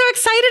I'm so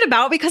excited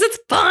about because it's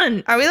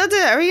fun. Are we going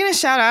to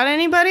shout out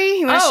anybody?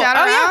 You want to shout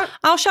her out?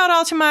 I'll shout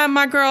out to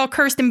my girl,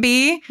 Kirsten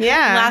B.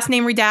 Yeah. Last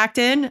name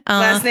redacted.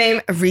 Last name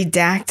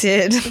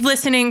redacted.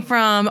 Listening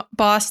from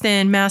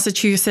Boston,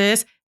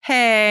 Massachusetts.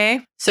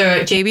 Hey.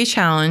 So JB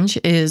Challenge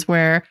is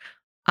where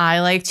I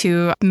like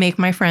to make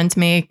my friends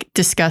make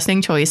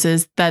disgusting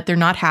choices that they're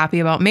not happy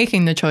about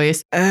making the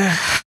choice.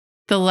 Ugh.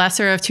 The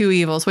lesser of two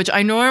evils, which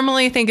I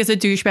normally think is a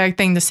douchebag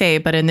thing to say,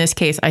 but in this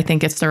case, I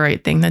think it's the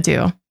right thing to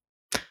do.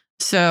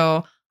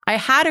 So I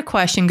had a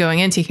question going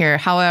into here.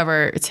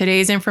 However,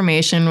 today's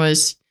information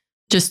was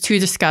just too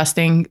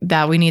disgusting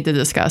that we need to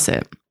discuss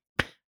it.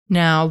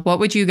 Now, what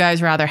would you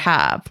guys rather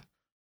have?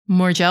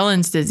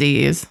 Morgellons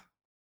disease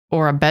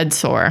or a bed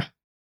sore?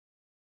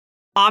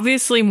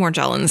 Obviously,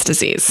 Morgellons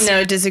disease.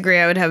 No, disagree.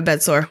 I would have a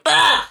bed sore.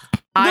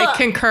 I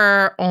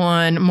concur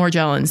on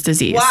Morgellons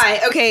disease. Why?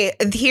 Okay,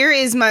 here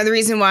is the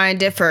reason why I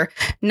differ.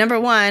 Number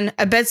one,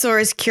 a bed sore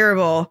is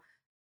curable.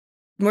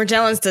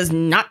 Morgellons does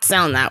not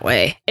sound that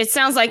way. It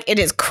sounds like it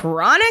is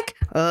chronic,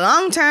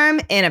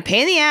 long-term, and a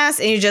pain in the ass,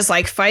 and you're just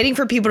like fighting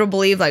for people to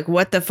believe like,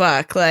 what the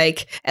fuck?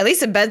 Like, at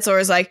least a bed sore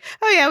is like,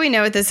 oh yeah, we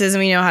know what this is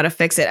and we know how to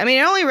fix it. I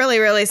mean, it only really,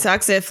 really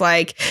sucks if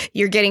like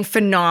you're getting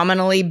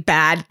phenomenally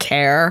bad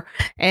care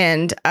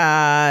and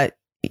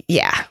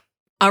yeah.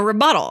 A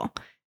rebuttal.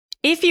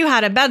 If you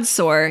had a bed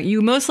sore,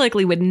 you most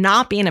likely would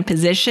not be in a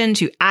position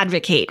to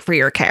advocate for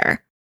your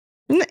care.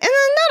 And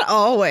not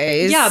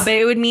always. Yeah, but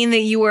it would mean that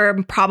you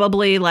were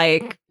probably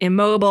like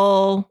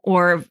immobile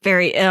or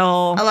very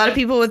ill. A lot of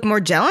people with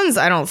Morgellons,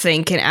 I don't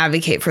think, can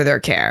advocate for their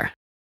care.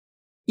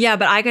 Yeah,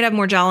 but I could have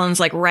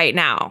Morgellons like right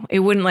now. It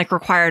wouldn't like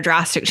require a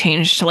drastic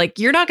change to like,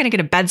 you're not going to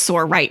get a bed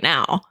sore right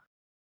now.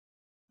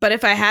 But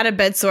if I had a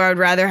bed sore, I would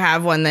rather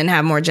have one than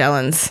have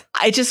Morgellons.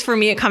 For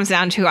me, it comes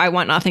down to I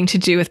want nothing to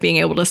do with being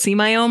able to see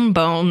my own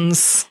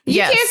bones. You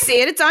can't see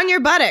it. It's on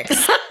your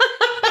buttocks.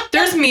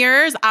 There's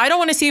mirrors. I don't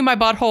want to see my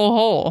butthole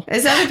hole.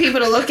 There's other people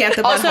to look at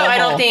the butthole Also, I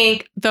don't hole.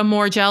 think the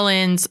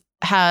Morgellons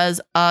has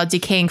a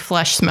decaying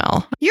flesh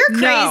smell. You're crazy.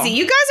 No.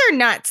 You guys are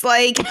nuts.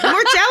 Like,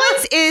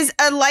 Morgellons is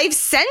a life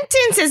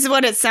sentence is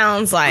what it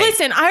sounds like.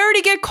 Listen, I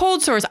already get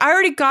cold sores. I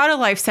already got a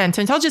life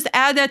sentence. I'll just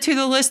add that to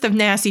the list of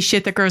nasty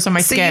shit that grows on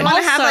my So skin. you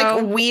want to have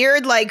Also- like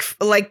weird like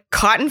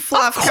cotton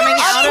fluff coming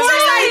out of Of course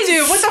it? I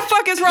do. What the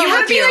fuck is wrong You want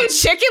with to be you? like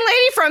Chicken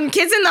Lady from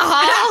Kids in the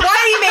Hall? Why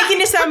are you making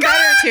this sound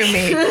better to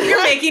me?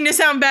 You're making this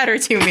sound better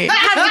to me.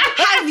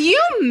 Have you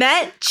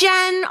met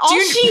Jen? All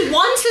she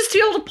wants is to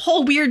be able to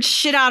pull weird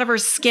shit out of her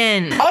skin.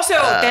 Also,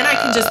 then I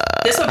can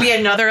this will be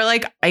another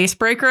like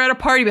icebreaker at a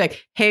party. Be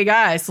like, hey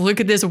guys,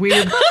 look at this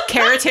weird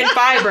keratin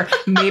fiber.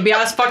 Maybe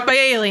I was fucked by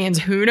aliens.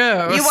 Who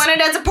knows? You want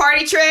it as a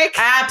party trick?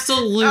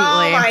 Absolutely.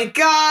 Oh my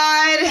God.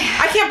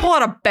 I can't pull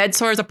out a bed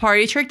sore as a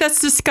party trick.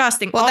 That's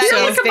disgusting. Well, also,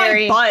 that is Look at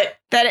very- my butt.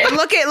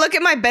 Look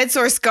at my bed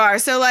sore scar.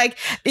 So like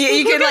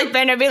you could like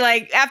bend and be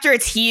like after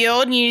it's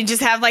healed, and you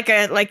just have like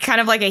a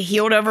kind of like a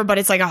healed over, but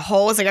it's like a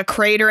hole. It's like a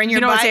crater in your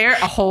you know butt. what's there?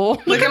 A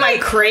hole. Look at my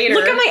crater.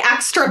 Look at my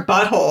extra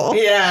butthole.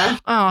 Yeah.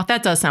 Oh,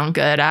 that does sound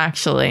good,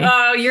 actually.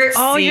 You're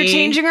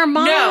changing her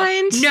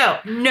mind. No.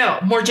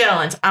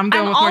 Morgellons. I'm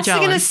going I'm with also Morgellons.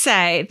 going to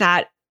say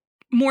that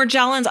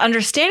Morgellons,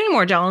 understanding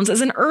Morgellons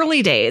is in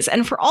early days.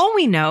 And for all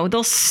we know,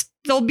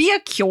 there'll be a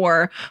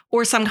cure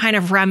or some kind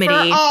of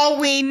remedy. For all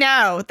we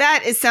know,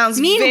 sounds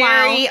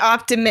Meanwhile- very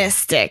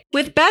optimistic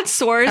With bed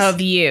sores,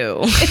 of you.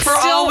 it's For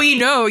all we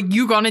know,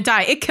 you gonna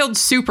die. It killed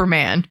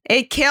Superman.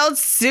 It killed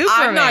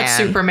Superman. I'm not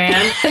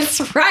Superman.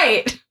 That's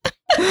right.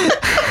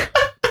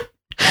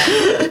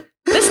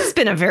 This has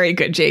been a very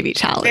good JV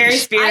challenge. Very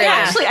spirited.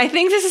 I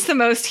think this is the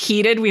most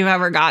heated we've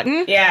ever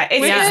gotten. Yeah,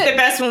 it's the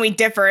best when we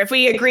differ. If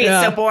we agree,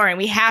 it's so boring.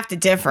 We have to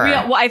differ.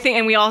 I think,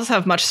 and we also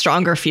have much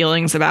stronger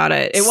feelings about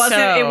it. It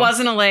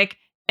wasn't a like,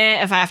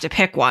 if I have to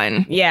pick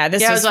one. Yeah,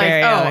 this I was was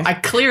very like, I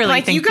clearly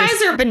like think you guys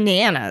this- are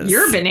bananas.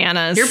 You're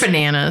bananas. You're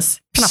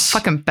bananas. Kind of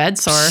fucking bed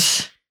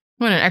sore.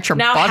 What an extra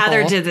Now butthole.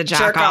 Heather did the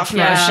jack off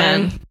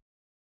motion.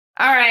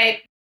 All right.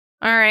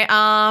 All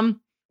right.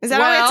 Is that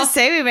all we have Well- to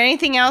say? We have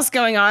anything else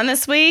going on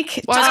this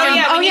week? Well, I was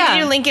gonna- we need to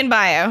do link in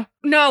bio.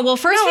 No, well,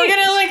 first We're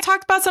gonna like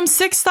talk about some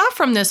sick stuff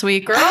from this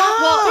week, girl.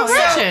 Oh,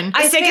 Progression.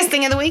 I The sickest think-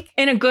 thing of the week?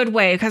 in a good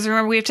way, because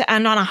remember, we have to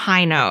end on a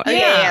high note. Okay,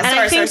 Yeah. And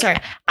I think Sorry.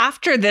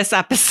 after this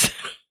episode,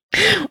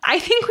 I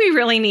think we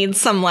really need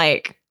some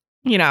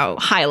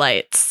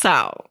highlights.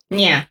 So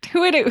Yeah.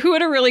 who had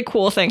a really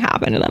cool thing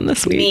happen to them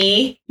this week?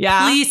 Me.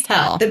 Yeah. Please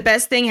tell. The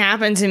best thing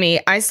happened to me.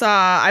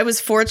 I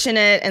was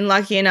fortunate and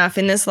lucky enough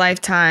in this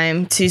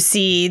lifetime to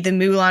see the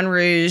Moulin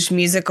Rouge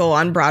musical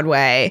on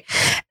Broadway.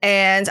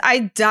 And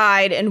I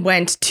died and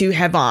went to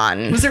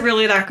heaven. Was it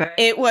really that good?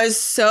 It was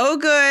so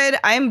good.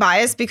 I'm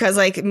biased because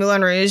like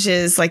Moulin Rouge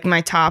is like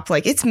my top,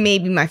 like it's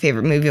maybe my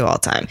favorite movie of all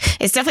time.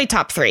 It's definitely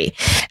top 3.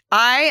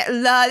 I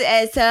love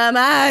it so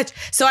much.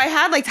 So I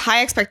had like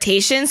high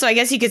expectations. So I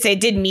guess you could say it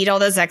did meet all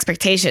those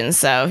expectations.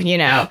 So,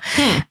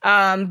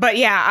 but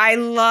yeah, I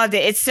loved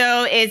it.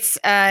 It's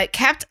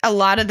kept a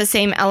lot of the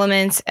same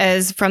elements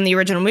as from the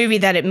original movie,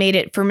 that it made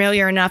it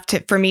familiar enough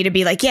for me to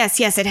be like, yes,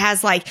 it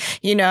has like,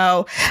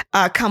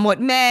 Come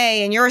What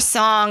May and Your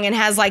Song, and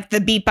has like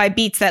the beat by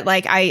beats that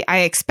like I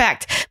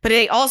expect. But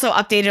they also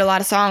updated a lot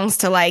of songs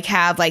to like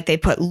have like they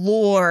put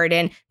Lorde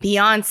and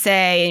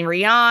Beyonce and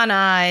Rihanna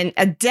and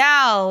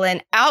Adele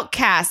and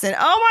Outkast, and oh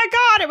my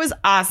God, it was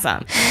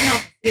awesome.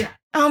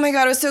 Oh my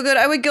God, it was so good.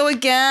 I would go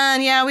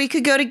again. Yeah, we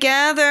could go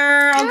together.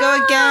 I'll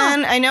go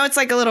again. I know it's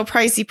like a little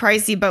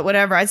pricey, but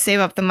whatever. I'd save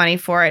up the money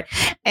for it.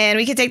 And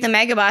we could take the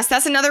Megabus.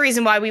 That's another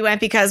reason why we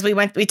went, because we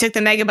took the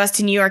Megabus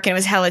to New York and it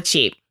was hella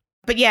cheap.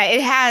 But yeah,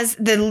 it has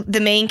the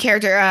main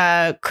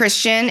character,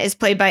 Christian, is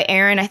played by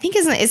Aaron. I think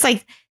it's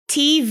like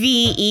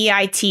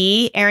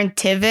Tveit, Aaron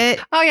Tveit.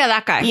 Oh yeah,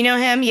 that guy. You know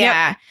him?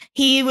 Yeah. Yep.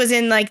 He was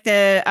in like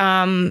the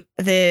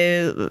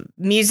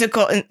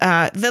musical,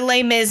 the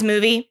Les Mis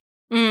movie.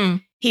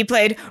 He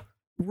played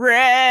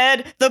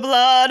Red, the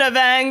blood of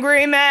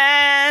angry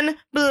men,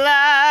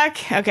 black.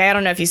 Okay, I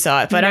don't know if you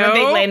saw it, but I'm a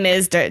big Les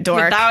Mis dork.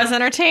 But that was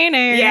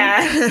entertaining. Yeah.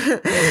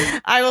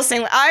 I will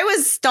sing. I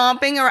was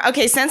stomping around.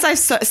 Okay, since I've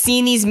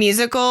seen these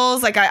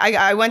musicals, like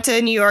I went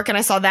to New York and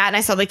I saw that, and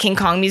I saw the King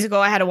Kong musical.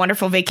 I had a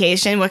wonderful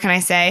vacation. What can I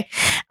say?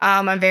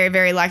 I'm very,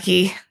 very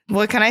lucky.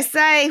 What can I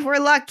say? We're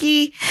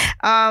lucky.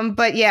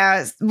 But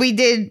yeah, we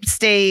did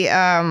stay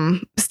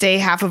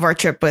half of our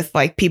trip with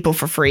like people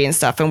for free and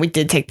stuff. And we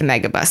did take the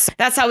Megabus.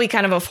 That's how we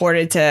kind of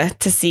afforded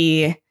to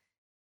see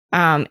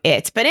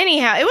it. But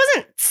anyhow, it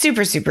wasn't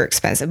super, super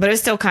expensive, but it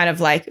was still kind of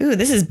like, ooh,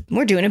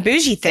 we're doing a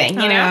bougie thing,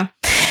 you know?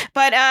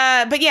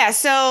 Yeah. But yeah,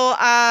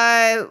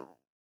 so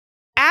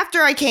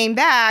after I came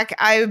back,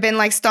 I've been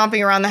like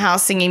stomping around the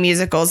house singing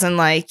musicals and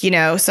like,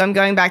 so I'm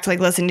going back to like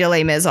listening to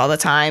Les Mis all the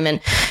time. And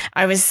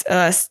I was,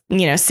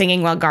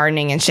 singing while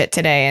gardening and shit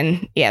today.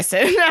 And yeah,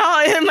 so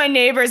now my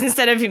neighbors,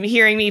 instead of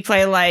hearing me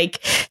play like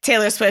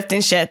Taylor Swift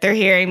and shit, they're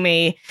hearing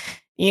me,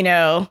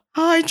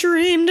 I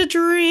dreamed a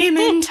dream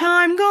in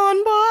time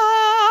gone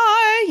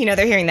by.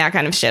 They're hearing that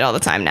kind of shit all the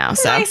time now.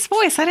 So nice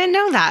voice. I didn't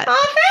know that.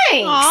 Oh,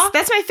 thanks. Aw.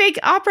 That's my fake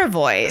opera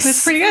voice.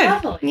 That's pretty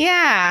good.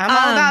 Yeah, I'm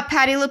all about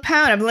Patti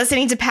LuPone. I'm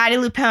listening to Patti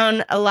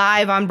LuPone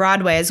live on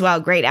Broadway as well.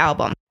 Great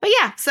album. But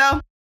yeah,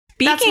 so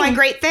that's my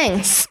great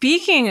thing.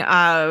 Speaking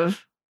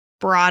of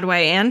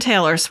Broadway and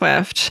Taylor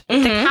Swift,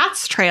 the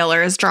Cats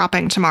trailer is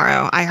dropping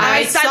tomorrow. I heard. I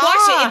watched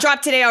it. It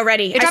dropped today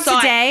already. It dropped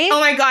today? Oh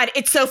my God,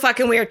 it's so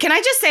fucking weird. Can I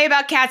just say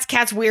about Cats?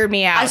 Cats weird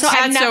me out.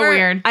 Cats so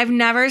weird. I've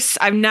never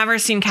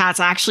seen Cats.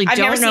 I actually I've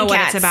never don't know seen what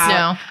Cats. it's about.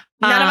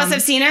 No. None of us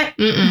have seen it.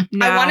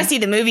 Mm-mm. I want to see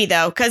the movie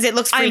though, because it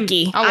looks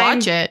freaky. I'll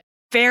watch it.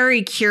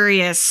 Very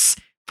curious.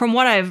 From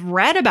what I've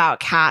read about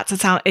Cats,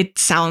 it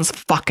sounds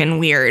fucking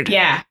weird.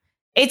 Yeah.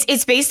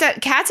 It's based on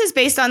Cats is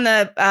based on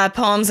the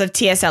poems of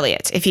T.S.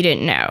 Eliot, if you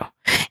didn't know.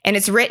 And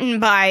it's written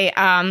by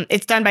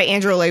it's done by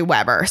Andrew Lloyd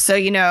Webber. So,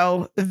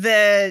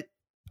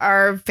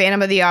 our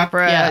Phantom of the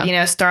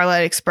Opera,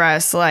 Starlight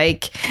Express,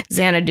 like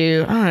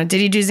Xanadu. I don't know,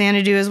 did he do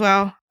Xanadu as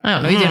well? I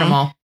don't know. He did them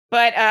all.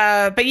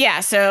 But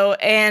yeah, so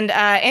and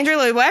Andrew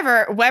Lloyd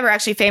Webber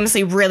actually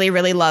famously really,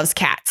 really loves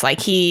cats. Like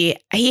he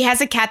has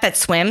a cat that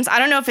swims. I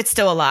don't know if it's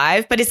still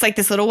alive, but it's like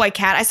this little white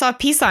cat. I saw a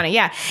piece on it.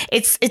 Yeah,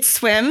 it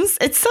swims.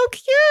 It's so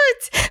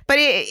cute. But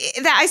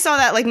I saw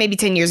that like maybe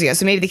 10 years ago,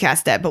 so maybe the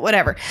cat's dead. But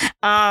whatever.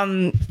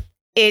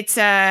 It's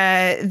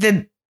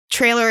the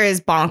trailer is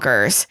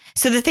bonkers.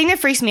 So the thing that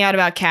freaks me out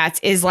about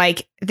cats is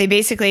like they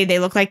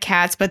look like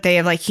cats, but they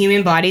have like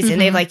human bodies and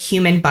they have like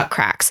human butt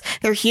cracks.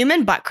 They're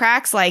human butt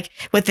cracks, like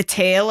with the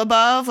tail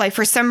above, like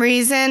for some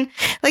reason.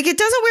 Like it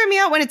doesn't weird me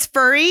out when it's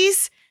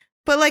furries,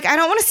 but like I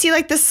don't want to see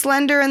like the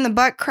slender and the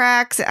butt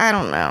cracks. I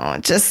don't know.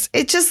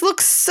 It just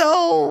looks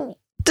so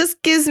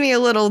just gives me a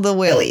little the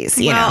willies,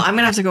 you know. I'm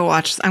gonna have to go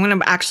watch. I'm gonna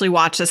actually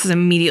watch this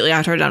immediately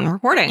after we're done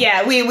recording.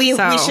 Yeah, we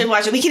should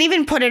watch it. We can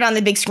even put it on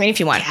the big screen if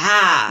you want.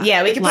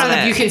 Yeah, we can put it on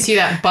the. You can see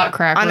that butt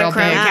crack on the real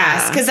big.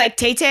 Chromecast because like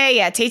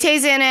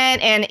Tay-Tay's in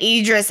it, and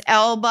Idris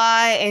Elba.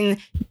 And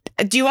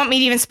do you want me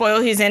to even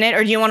spoil who's in it,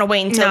 or do you want to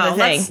wait until the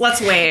thing?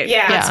 Let's wait.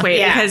 Yeah, let's wait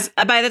yeah. because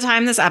by the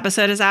time this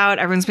episode is out,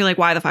 everyone's gonna be like,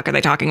 "Why the fuck are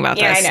they talking about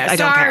this?" I know.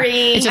 don't care.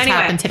 It just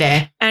happened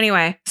today.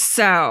 Anyway,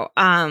 so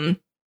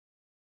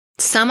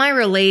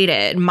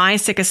semi-related, my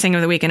sickest thing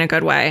of the week in a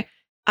good way.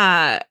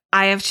 I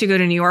have to go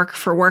to New York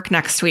for work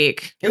next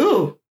week.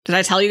 Ooh. Did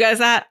I tell you guys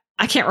that?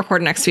 I can't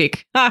record next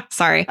week.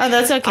 Sorry. Oh,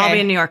 that's okay. I'll be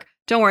in New York.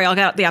 Don't worry, I'll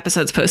get the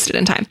episodes posted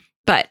in time.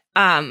 But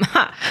I'm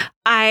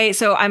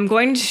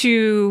going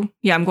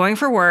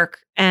for work,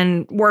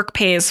 and work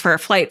pays for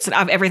flights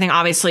of everything,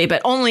 obviously,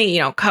 but only,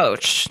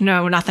 coach.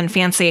 No, nothing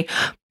fancy.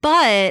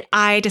 But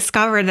I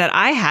discovered that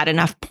I had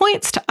enough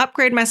points to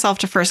upgrade myself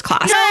to first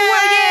class. No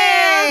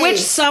way! Which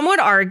some would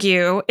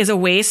argue is a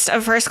waste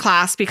of first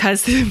class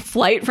because the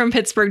flight from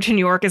Pittsburgh to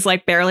New York is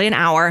like barely an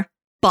hour.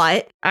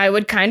 But I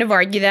would kind of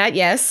argue that,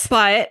 yes.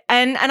 But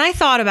and I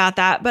thought about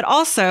that, but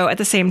also at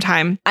the same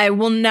time, I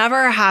will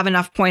never have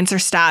enough points or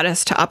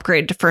status to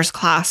upgrade to first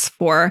class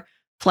for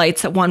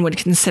flights that one would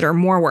consider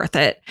more worth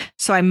it.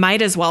 So I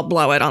might as well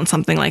blow it on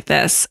something like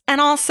this.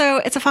 And also,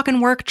 it's a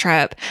fucking work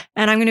trip,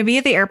 and I'm going to be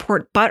at the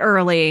airport but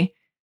early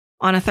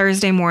on a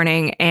Thursday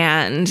morning.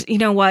 And you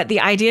know what? The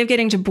idea of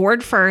getting to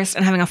board first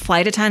and having a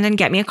flight attendant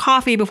get me a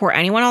coffee before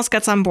anyone else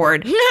gets on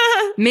board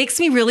makes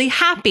me really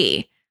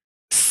happy.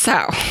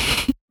 So,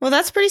 well,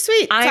 that's pretty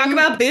sweet. Talk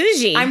about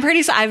bougie.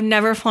 I've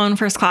never flown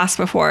first class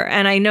before.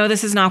 And I know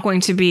this is not going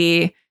to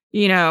be,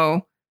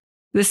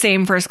 the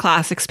same first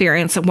class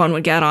experience that one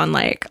would get on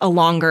like a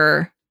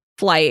longer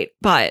flight,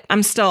 but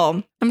I'm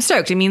stoked.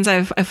 It means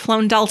I've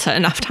flown Delta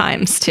enough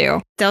times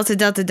too. Delta.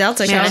 Can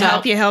I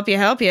help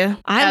you?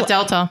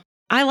 Delta.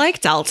 I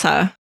like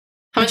Delta.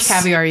 How much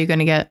caviar are you going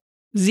to get?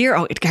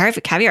 0.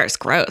 Caviar is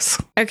gross.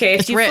 Okay,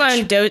 if you've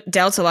flown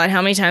Delta a lot,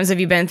 how many times have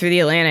you been through the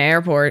Atlanta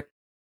airport?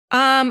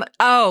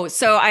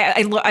 So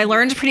I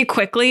learned pretty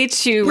quickly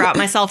to route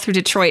myself through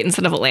Detroit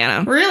instead of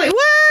Atlanta. Really?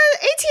 What?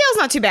 ATL's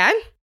not too bad.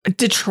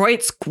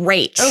 Detroit's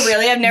great. Oh,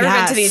 really? I've never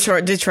been to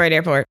the Detroit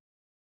airport.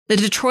 The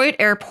Detroit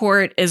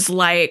airport is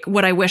like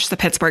what I wish the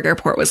Pittsburgh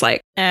airport was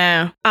like.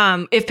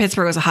 If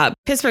Pittsburgh was a hub.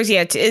 Pittsburgh's,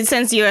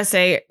 since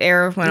USA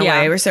Air went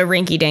away, we're so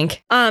rinky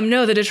dink.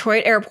 No, the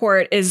Detroit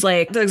airport is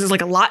like, there's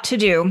like a lot to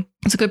do.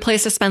 It's a good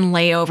place to spend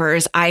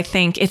layovers. I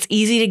think it's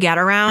easy to get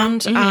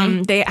around.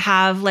 Mm-hmm. They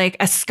have like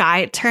a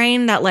sky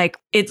train that like,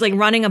 it's like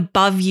running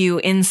above you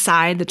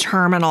inside the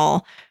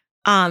terminal.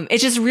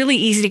 It's just really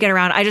easy to get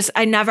around.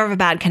 I never have a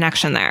bad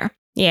connection there.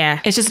 Yeah.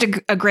 It's just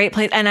a great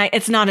place. And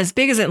it's not as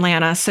big as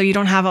Atlanta. So you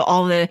don't have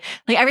all the,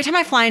 like every time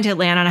I fly into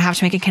Atlanta and I have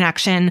to make a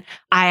connection,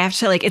 I have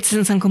to like, it's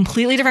in some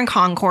completely different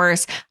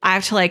concourse. I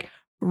have to like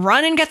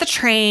run and get the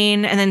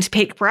train and then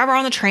take forever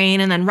on the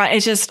train and then run.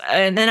 It's just,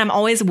 and then I'm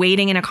always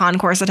waiting in a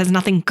concourse that has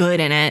nothing good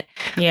in it.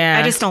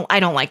 Yeah. I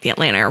don't like the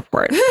Atlanta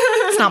airport.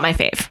 It's not my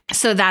fave.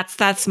 So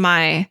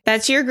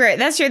that's your great.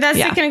 That's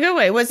sick in a good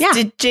way.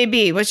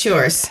 JB, what's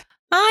yours?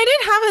 I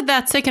didn't have it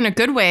that sick in a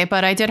good way,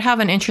 but I did have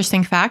an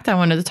interesting fact I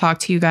wanted to talk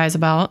to you guys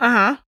about.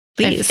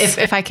 Please.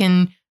 If I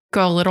can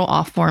go a little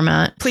off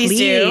format. Please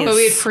do. But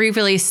we had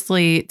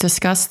previously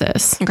discussed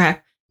this. Okay.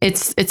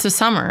 It's the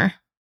summer.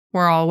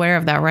 We're all aware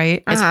of that,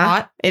 right? It's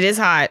hot. It is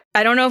hot.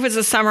 I don't know if it's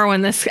the summer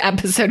when this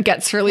episode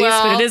gets released,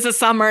 but it is the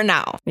summer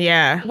now.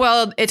 Yeah.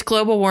 Well, it's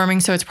global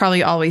warming, so it's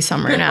probably always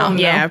summer now.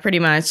 Yeah, pretty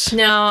much.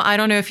 Now, I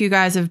don't know if you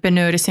guys have been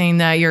noticing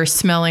that you're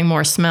smelling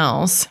more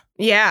smells.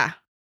 Yeah.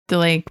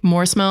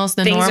 More smells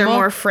than normal. Things are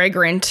more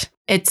fragrant.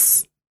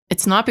 It's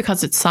not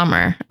because it's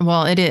summer.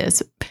 Well, it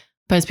is,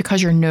 but it's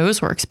because your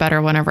nose works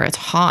better whenever it's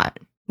hot.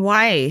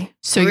 Why?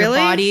 So your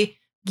body,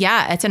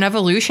 it's an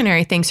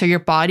evolutionary thing. So your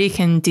body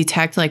can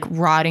detect like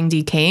rotting,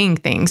 decaying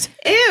things.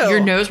 Ew. Your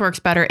nose works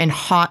better in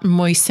hot,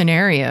 moist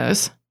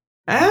scenarios.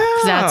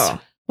 Oh.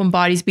 That's when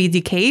bodies be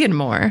decaying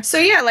more. So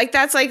like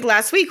that's like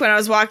last week when I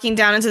was walking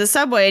down into the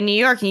subway in New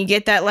York and you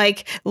get that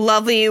like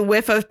lovely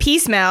whiff of pee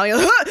smell.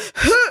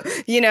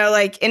 You're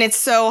like, and it's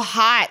so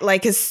hot.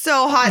 Like it's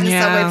so hot in the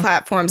subway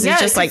platforms.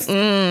 It's just like,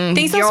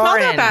 things don't smell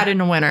that bad in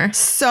the winter.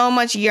 So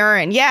much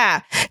urine.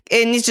 Yeah.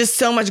 And it's just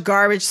so much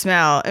garbage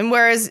smell. And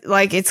whereas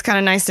like, it's kind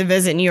of nice to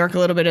visit New York a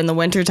little bit in the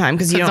wintertime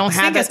because you don't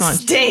have that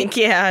stink.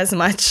 Yeah, as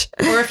much.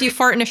 Or if you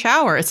fart in a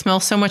shower, it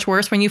smells so much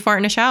worse when you fart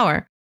in a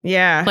shower.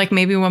 Yeah. Like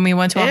maybe when we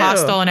went to a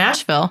hostel in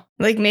Asheville.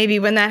 Like maybe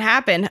when that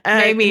happened.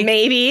 Maybe.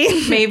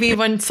 Maybe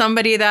when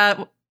somebody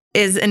that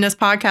is in this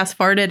podcast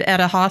farted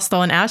at a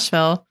hostel in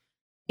Asheville.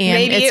 And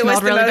maybe it was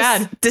the really most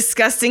bad.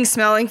 Disgusting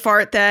smelling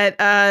fart that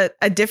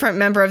a different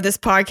member of this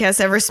podcast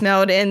ever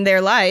smelled in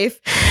their life.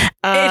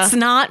 It's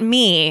not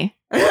me.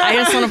 I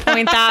just want to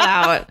point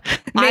that out.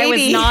 I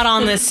was not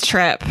on this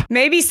trip.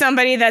 Maybe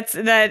somebody that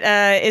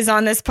is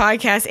on this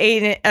podcast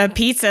ate a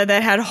pizza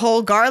that had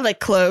whole garlic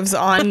cloves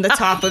on the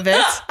top of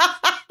it.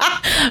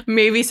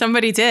 Maybe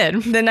somebody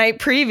did the night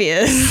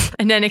previous.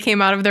 And then it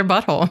came out of their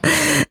butthole.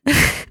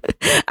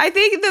 I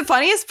think the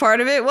funniest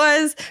part of it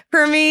was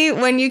for me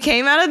when you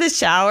came out of the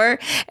shower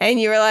and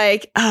you were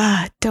like,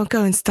 don't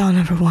go in stall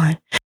number 1.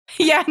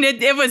 Yeah, and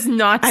it was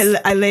nuts.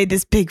 I laid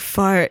this big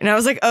fart and I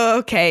was like, oh,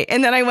 okay.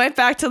 And then I went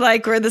back to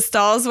like where the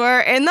stalls were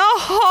and the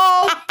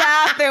whole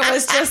bathroom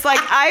was just like,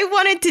 I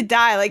wanted to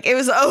die. Like it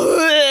was,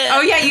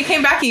 oh yeah, you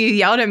came back and you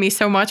yelled at me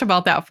so much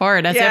about that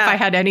fart as if I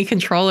had any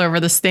control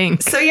over the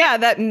stink. So yeah,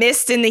 that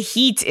mist and the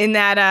heat in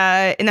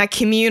that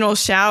communal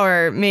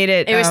shower made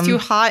it. It was too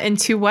hot and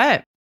too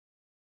wet.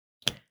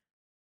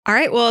 All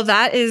right. Well,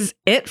 that is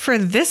it for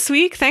this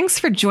week. Thanks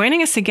for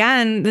joining us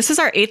again. This is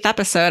our 8th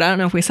episode. I don't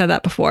know if we said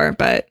that before,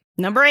 but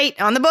number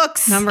 8 on the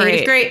books. Number 8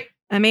 is great.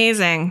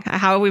 Amazing.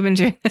 How have we been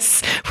doing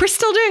this? We're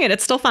still doing it.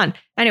 It's still fun.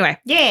 Anyway.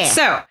 Yeah.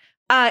 So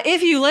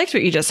if you liked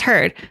what you just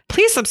heard,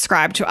 please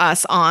subscribe to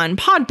us on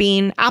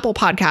Podbean, Apple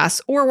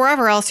Podcasts, or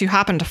wherever else you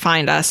happen to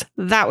find us.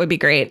 That would be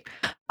great.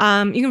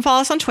 You can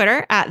follow us on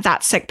Twitter at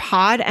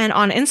ThatSickPod and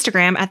on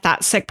Instagram at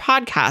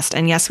ThatSickPodcast.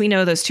 And yes, we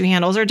know those 2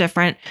 handles are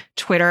different.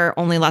 Twitter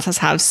only lets us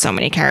have so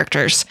many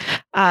characters.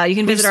 You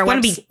can visit our website.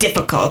 Want to be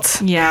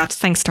difficult. Yeah,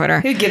 thanks, Twitter.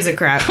 Who gives a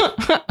crap?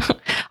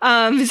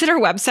 Visit our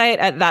website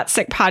at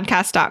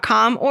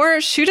thatsickpodcast.com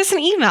or shoot us an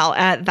email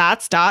at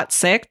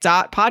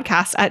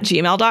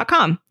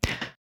thats.sick.podcast@gmail.com.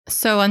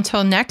 So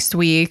until next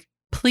week,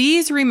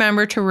 please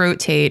remember to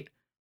rotate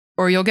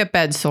or you'll get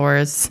bed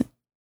sores.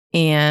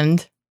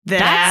 And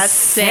That's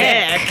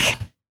sick.